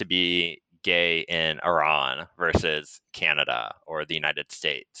mean to be gay in Iran versus Canada or the United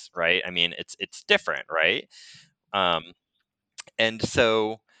States, right? I mean, it's different, right? And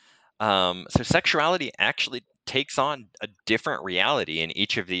so sexuality actually takes on a different reality in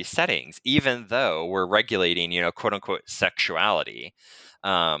each of these settings, even though we're regulating, quote unquote, sexuality.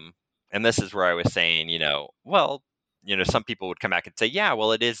 And this is where I was saying, well, some people would come back and say, yeah,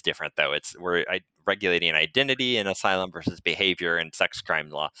 well, it is different though. We're regulating identity in asylum versus behavior in sex crime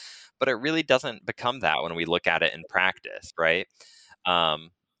law, but it really doesn't become that when we look at it in practice, right?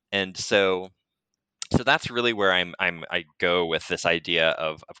 And so that's really where I go with this idea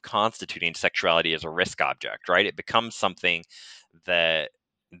of constituting sexuality as a risk object, right? It becomes something that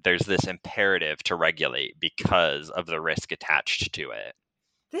there's this imperative to regulate because of the risk attached to it.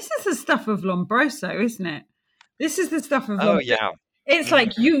 This is the stuff of Lombroso, isn't it? This is the stuff of Oh, Lombroso. yeah. It's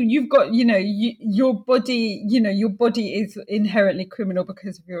like you've got, your body, your body is inherently criminal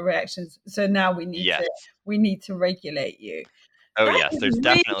because of your reactions. So now we need to regulate you. Oh, That yes. is There's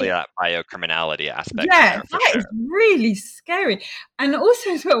really- definitely that biocriminality aspect Yeah, there, for that sure. is really scary. And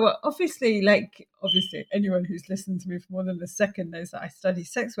also as well, obviously anyone who's listened to me for more than a second knows that I study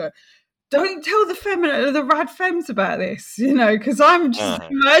sex work. Don't tell the rad femmes about this, because I'm just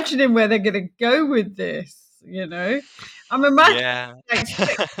imagining where they're going to go with this, I'm imagining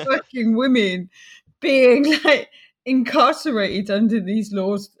sex working women being incarcerated under these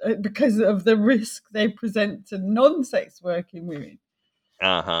laws because of the risk they present to non-sex working women.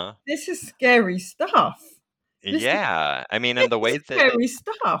 This is scary stuff. Yeah. I mean, and the way that scary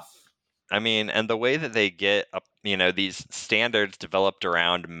stuff. I mean, and the way that they get up, these standards developed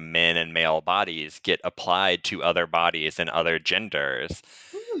around men and male bodies get applied to other bodies and other genders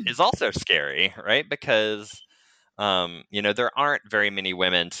is also scary, right? Because, there aren't very many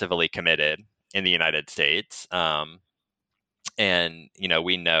women civilly committed in the United States. And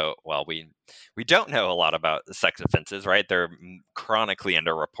we know, well, we don't know a lot about sex offenses, right? They're chronically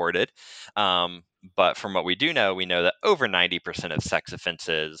underreported. But from what we do know, we know that over 90% of sex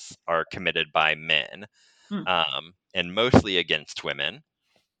offenses are committed by men, and mostly against women,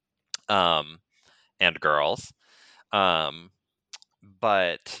 and girls. But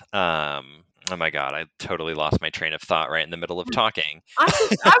oh my God, I totally lost my train of thought right in the middle of talking. I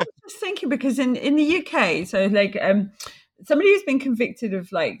was just thinking, because in the UK, so somebody who's been convicted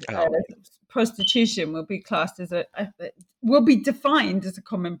of prostitution will be classed as will be defined as a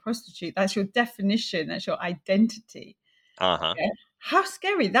common prostitute. That's your definition. That's your identity. Yeah. How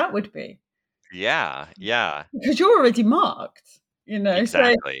scary that would be. Yeah. Because you're already marked,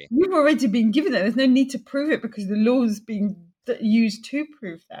 Exactly. So you've already been given that. There's no need to prove it because the law's being used to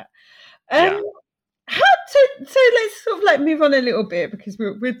prove that. So let's sort of move on a little bit, because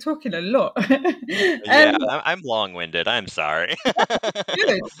we're talking a lot. I'm long-winded. I'm sorry.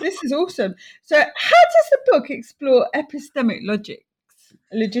 Good. This is awesome. So how does the book explore epistemic logics?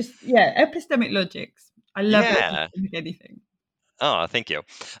 Epistemic logics. I love epistemic anything. Oh, thank you.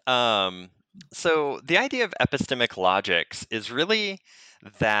 So the idea of epistemic logics is really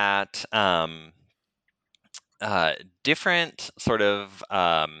that different sort of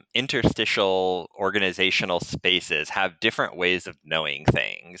interstitial organizational spaces have different ways of knowing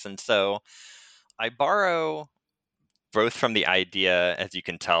things. And so I borrow both from the idea, as you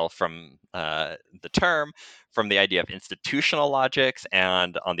can tell from the term, from the idea of institutional logics,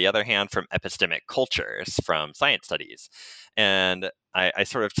 and on the other hand, from epistemic cultures, from science studies. And I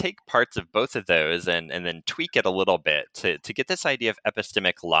sort of take parts of both of those and then tweak it a little bit to get this idea of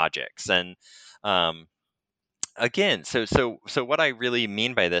epistemic logics. And again, so what I really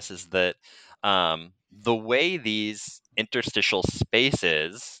mean by this is that the way these interstitial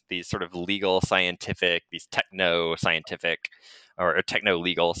spaces, these sort of legal scientific, these techno-scientific or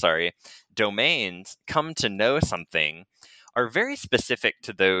techno-legal, domains come to know something are very specific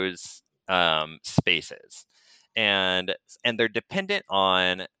to those spaces. And they're dependent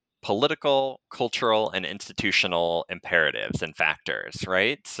on political, cultural, and institutional imperatives and factors,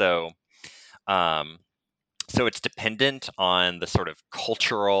 right? So it's dependent on the sort of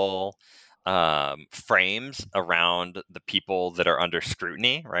cultural frames around the people that are under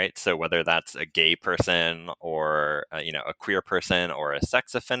scrutiny, right? So whether that's a gay person or a queer person or a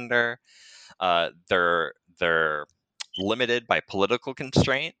sex offender, they're limited by political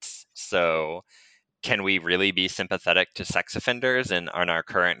constraints. So can we really be sympathetic to sex offenders in our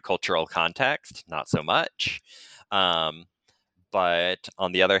current cultural context? Not so much. But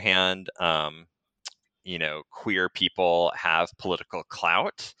on the other hand, queer people have political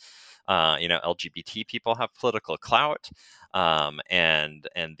clout. LGBT people have political clout, and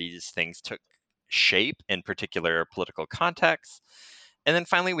these things took shape in particular political contexts. And then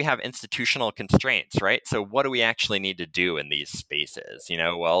finally, we have institutional constraints, right? So what do we actually need to do in these spaces?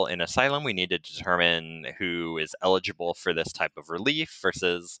 Well, in asylum, we need to determine who is eligible for this type of relief,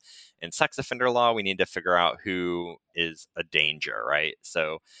 versus in sex offender law, we need to figure out who is a danger, right?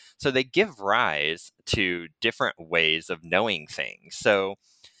 So they give rise to different ways of knowing things. So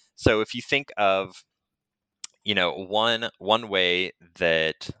if you think of one way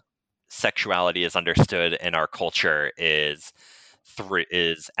that sexuality is understood in our culture is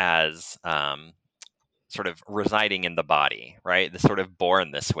as sort of residing in the body, right? The sort of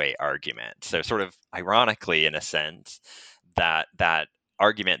born this way argument. So sort of ironically, in a sense, that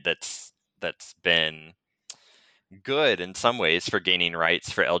argument that's been good in some ways for gaining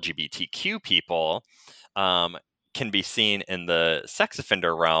rights for LGBTQ people um, can be seen in the sex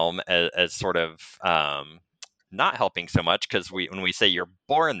offender realm as sort of not helping so much, because when we say you're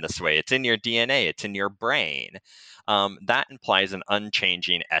born this way, it's in your DNA, it's in your brain. That implies an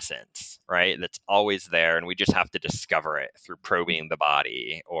unchanging essence, right? That's always there, and we just have to discover it through probing the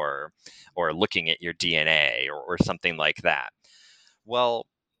body or looking at your DNA or something like that. Well,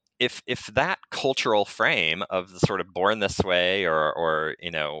 if that cultural frame of the sort of born this way or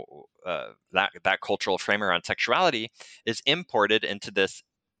that cultural frame around sexuality is imported into this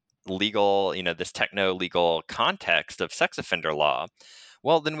legal, this techno legal context of sex offender law,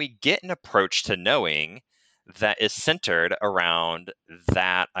 well, then we get an approach to knowing that is centered around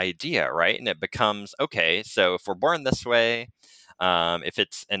that idea, right? And it becomes, okay, so if we're born this way, if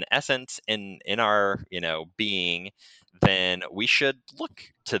it's an essence in our being, then we should look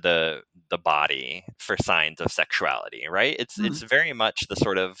to the body for signs of sexuality, right? It's very much the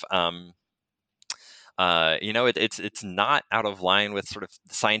sort of it's not out of line with sort of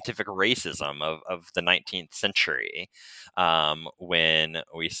scientific racism of the 19th century, when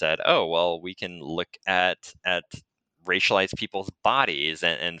we said, oh, well, we can look at racialized people's bodies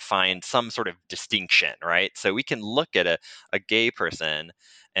and find some sort of distinction, right? So we can look at a gay person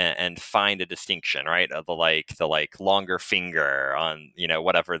and find a distinction, right? The longer finger on,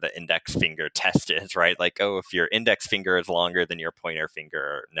 whatever the index finger test is, right? Like, oh, if your index finger is longer than your pointer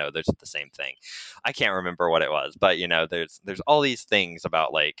finger, no, those are the same thing. I can't remember what it was, but there's all these things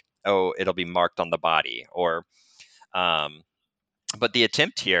about like, oh, it'll be marked on the body, or but the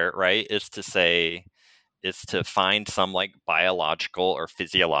attempt here, right, is to find some like biological or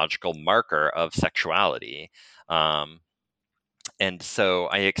physiological marker of sexuality. And so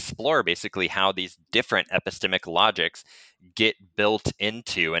I explore basically how these different epistemic logics get built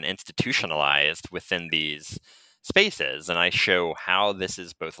into and institutionalized within these spaces. And I show how this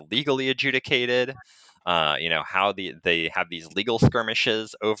is both legally adjudicated, how they have these legal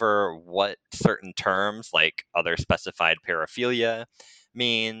skirmishes over what certain terms like other specified paraphilia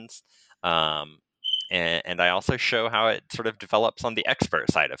means. And I also show how it sort of develops on the expert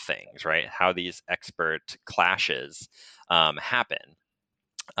side of things, right? How these expert clashes happen.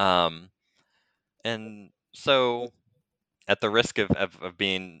 And so, at the risk of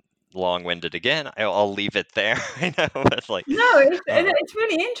being long-winded again, I'll leave it there. I know it's like No, it's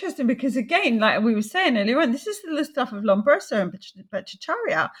really interesting because, again, like we were saying earlier on, this is the stuff of Lombroso and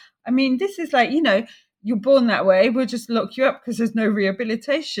Bhattacharya. I mean, this is like, you're born that way, we'll just lock you up because there's no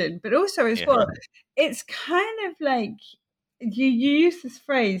rehabilitation. But also as well, it's kind of like you use this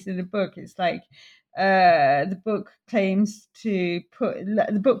phrase in the book. It's like the book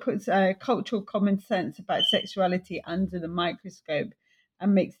puts cultural common sense about sexuality under the microscope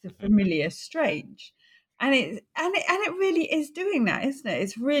and makes the familiar strange. And it really is doing that, isn't it?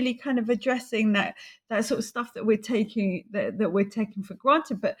 It's really kind of addressing that sort of stuff that we're taking for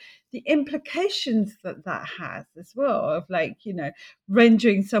granted, but the implications that has as well, of like,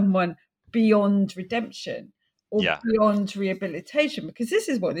 rendering someone beyond redemption or beyond rehabilitation, because this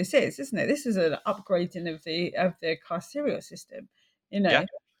is what this is, isn't it? This is an upgrading of the carceral system.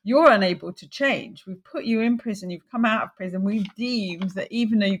 You're unable to change. We've put you in prison. You've come out of prison. We've deemed that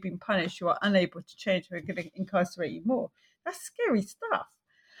even though you've been punished, you are unable to change. We're going to incarcerate you more. That's scary stuff.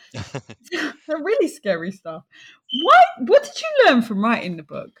 That's really scary stuff. What did you learn from writing the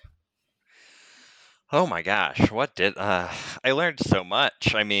book? Oh my gosh, what did I learned so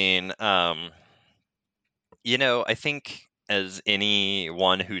much. I mean, I think as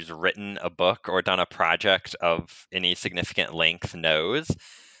anyone who's written a book or done a project of any significant length knows,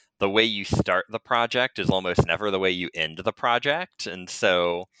 the way you start the project is almost never the way you end the project. And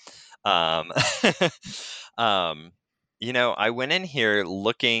so, I went in here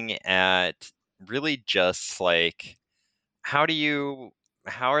looking at really just like, how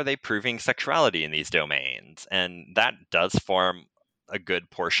are they proving sexuality in these domains? And that does form a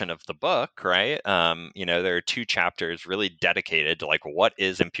good portion of the book, right? There are 2 chapters really dedicated to like, what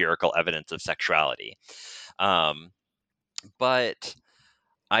is empirical evidence of sexuality? But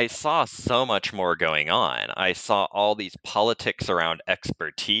I saw so much more going on. I saw all these politics around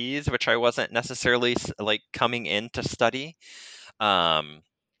expertise, which I wasn't necessarily like coming in to study.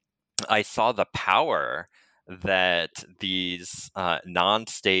 I saw the power that these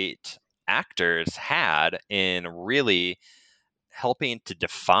non-state actors had in really helping to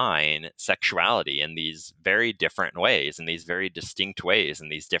define sexuality in these very different ways, in these very distinct ways, in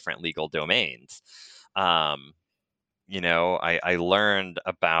these different legal domains. Um, I learned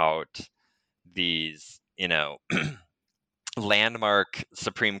about these, landmark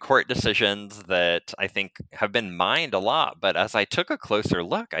Supreme Court decisions that I think have been mined a lot. But as I took a closer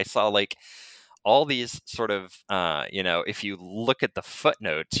look, I saw like all these sort of, if you look at the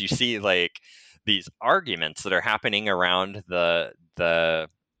footnotes, you see like these arguments that are happening around the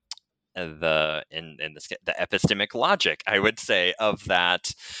epistemic logic, I would say, of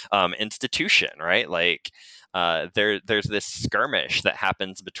that institution, right? Like there's this skirmish that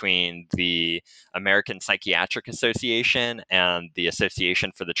happens between the American Psychiatric Association and the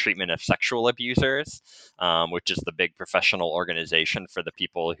Association for the Treatment of Sexual Abusers, which is the big professional organization for the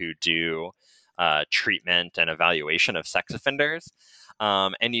people who do treatment and evaluation of sex offenders.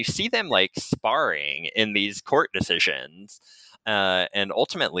 And you see them like sparring in these court decisions. And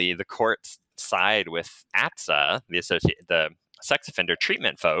ultimately, the courts side with ATSA, the sex offender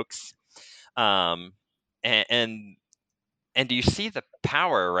treatment folks, and you see the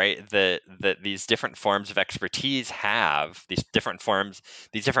power, right, that these different forms of expertise have, these different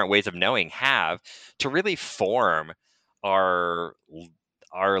ways of knowing have, to really form our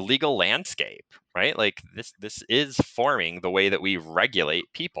legal landscape, right? Like this is forming the way that we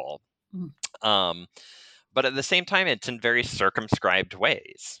regulate people. Mm. But at the same time, it's in very circumscribed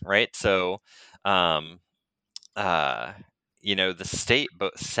ways, right? So, the state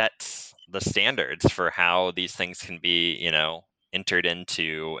sets the standards for how these things can be, entered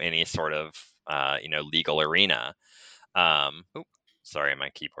into any sort of, legal arena. Sorry, my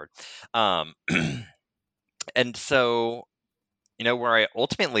keyboard. And so, where I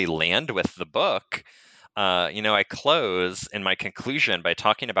ultimately land with the book, I close in my conclusion by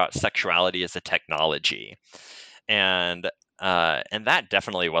talking about sexuality as a technology. And that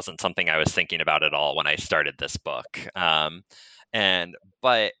definitely wasn't something I was thinking about at all when I started this book. But I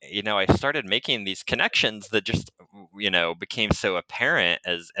started making these connections that just, became so apparent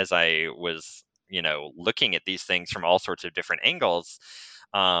as I was, looking at these things from all sorts of different angles.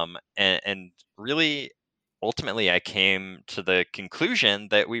 And really, ultimately, I came to the conclusion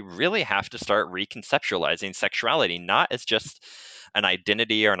that we really have to start reconceptualizing sexuality, not as just an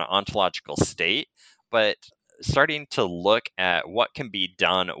identity or an ontological state, but starting to look at what can be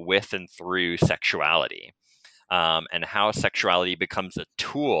done with and through sexuality, and how sexuality becomes a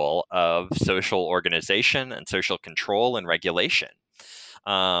tool of social organization and social control and regulation.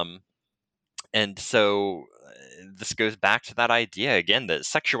 And so this goes back to that idea again that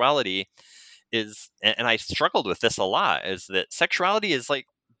sexuality is, and I struggled with this a lot, is that sexuality is like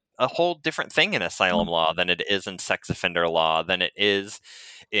a whole different thing in asylum law than it is in sex offender law, than it is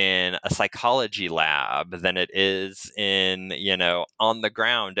in a psychology lab, than it is in, on the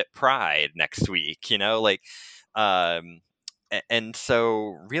ground at Pride next week, and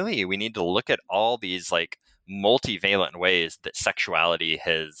so really we need to look at all these like multivalent ways that sexuality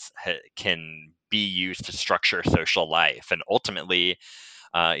can be used to structure social life. And ultimately,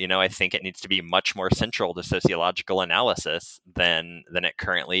 I think it needs to be much more central to sociological analysis than it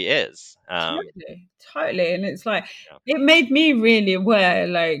currently is. Totally. And it's like, it made me really aware,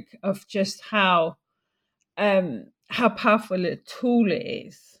 like, of just how powerful a tool it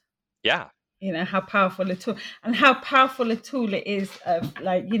is. Yeah. How powerful a tool, and how powerful a tool it is of,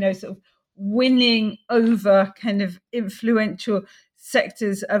 like, sort of winning over kind of influential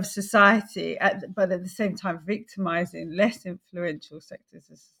sectors of society, but at the same time victimizing less influential sectors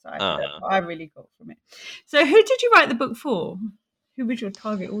of society. That's what I really got from it. So who did you write the book for? Who was your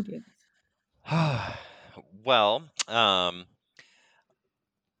target audience? Well, I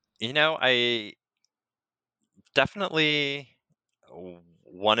definitely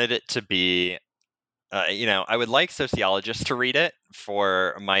wanted it to be, I would like sociologists to read it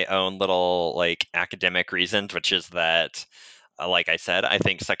for my own little like academic reasons, which is that, like I said, I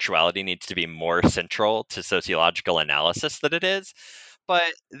think sexuality needs to be more central to sociological analysis than it is.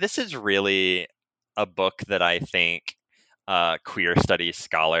 But this is really a book that I think queer studies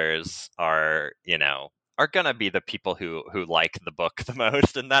scholars are going to be the people who like the book the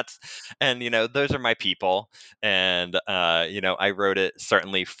most, and those are my people. And I wrote it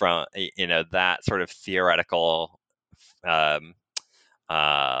certainly from that sort of theoretical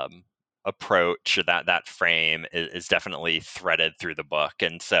approach, that frame is definitely threaded through the book.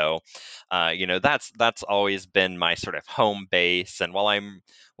 And so that's always been my sort of home base. And while I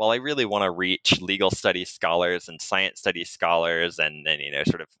really want to reach legal studies scholars and science studies scholars and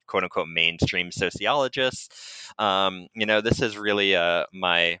sort of quote unquote mainstream sociologists, this is really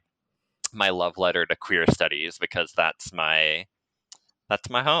my my love letter to queer studies, because that's my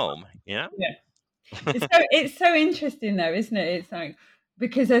home, Yeah. It's so interesting though, isn't it? It's like,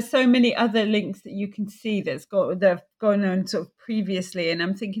 because there's so many other links that you can see that have gone on sort of previously, and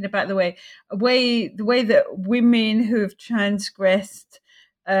I'm thinking about the way that women who have transgressed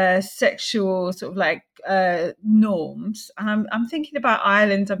sexual sort of like norms. And I'm thinking about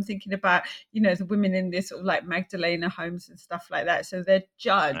Ireland. I'm thinking about, the women in this sort of like Magdalena homes and stuff like that. So they're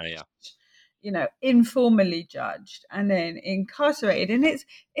judged. Oh, yeah. Informally judged and then incarcerated, and it's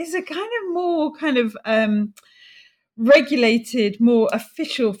a kind of regulated, more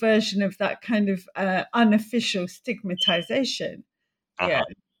official version of that kind of unofficial stigmatization. Yeah,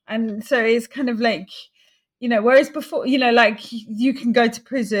 and so it's kind of like, whereas before, like you can go to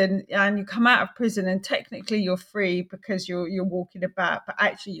prison and you come out of prison and technically you're free because you're walking about, but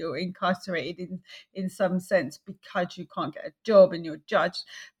actually you're incarcerated in some sense because you can't get a job and you're judged.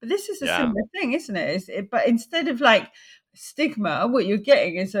 But this is a similar thing, isn't it? But instead of like stigma, what you're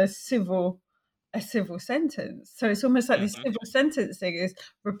getting is a civil sentence. So it's almost like this civil sentencing is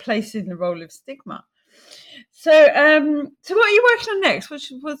replacing the role of stigma. So what are you working on next?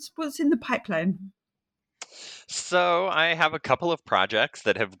 What's in the pipeline? So I have a couple of projects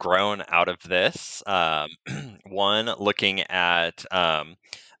that have grown out of this. One looking at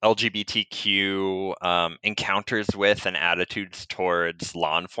LGBTQ encounters with and attitudes towards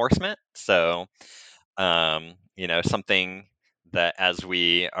law enforcement. So, something that, as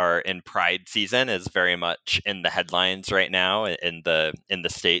we are in Pride season, is very much in the headlines right now in the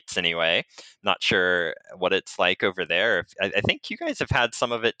States anyway. Not sure what it's like over there. I think you guys have had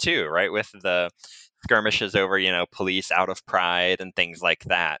some of it too, right? With the skirmishes over, police out of Pride and things like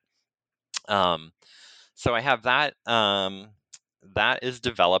that. So I have that that is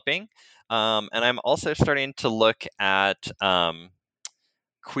developing, and I'm also starting to look at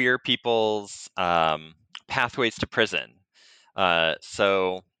queer people's pathways to prison.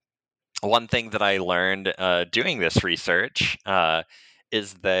 So one thing that I learned doing this research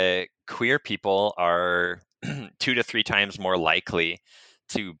is that queer people are 2 to 3 times more likely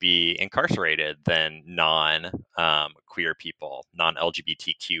to be incarcerated than non-queer people,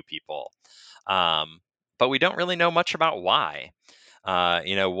 non-LGBTQ people. But we don't really know much about why.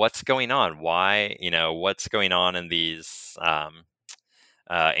 What's going on? Why? What's going on in these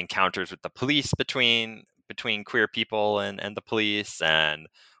encounters with the police between queer people and the police, and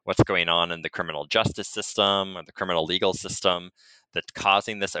what's going on in the criminal justice system or the criminal legal system that's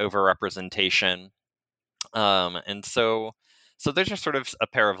causing this overrepresentation. And so those are sort of a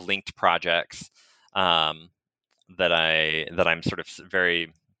pair of linked projects that I'm sort of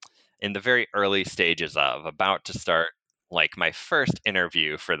very in the very early stages of, about to start like my first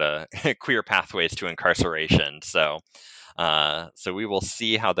interview for the Queer Pathways to Incarceration. So we will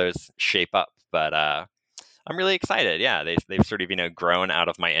see how those shape up, but I'm really excited. Yeah, they've sort of grown out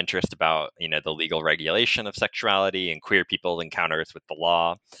of my interest about the legal regulation of sexuality and queer people's encounters with the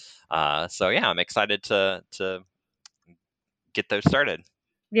law. So yeah, I'm excited to get those started.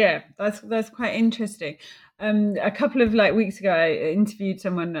 Yeah, that's quite interesting. A couple of weeks ago, I interviewed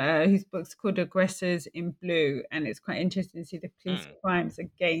someone whose book's called Aggressors in Blue, and it's quite interesting to see the police crimes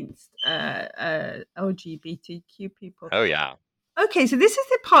against LGBTQ people. Oh yeah. Okay, so this is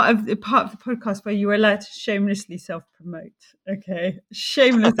the part of the podcast where you are allowed to shamelessly self-promote. Okay,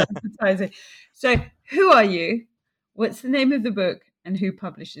 shameless advertising. So, who are you? What's the name of the book, and who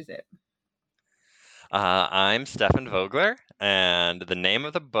publishes it? I'm Stefan Vogler, and the name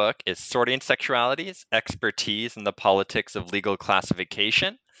of the book is Sorting Sexualities, Expertise in the Politics of Legal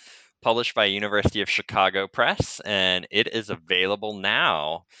Classification, published by University of Chicago Press, and it is available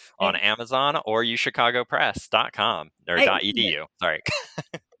now on Amazon or uchicagopress.com or .edu. Sorry.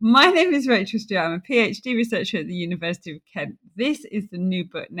 My name is Rachel Stewart. I'm a PhD researcher at the University of Kent. This is the New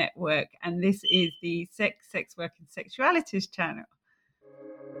Book Network, and this is the Sex, Work and Sexualities channel.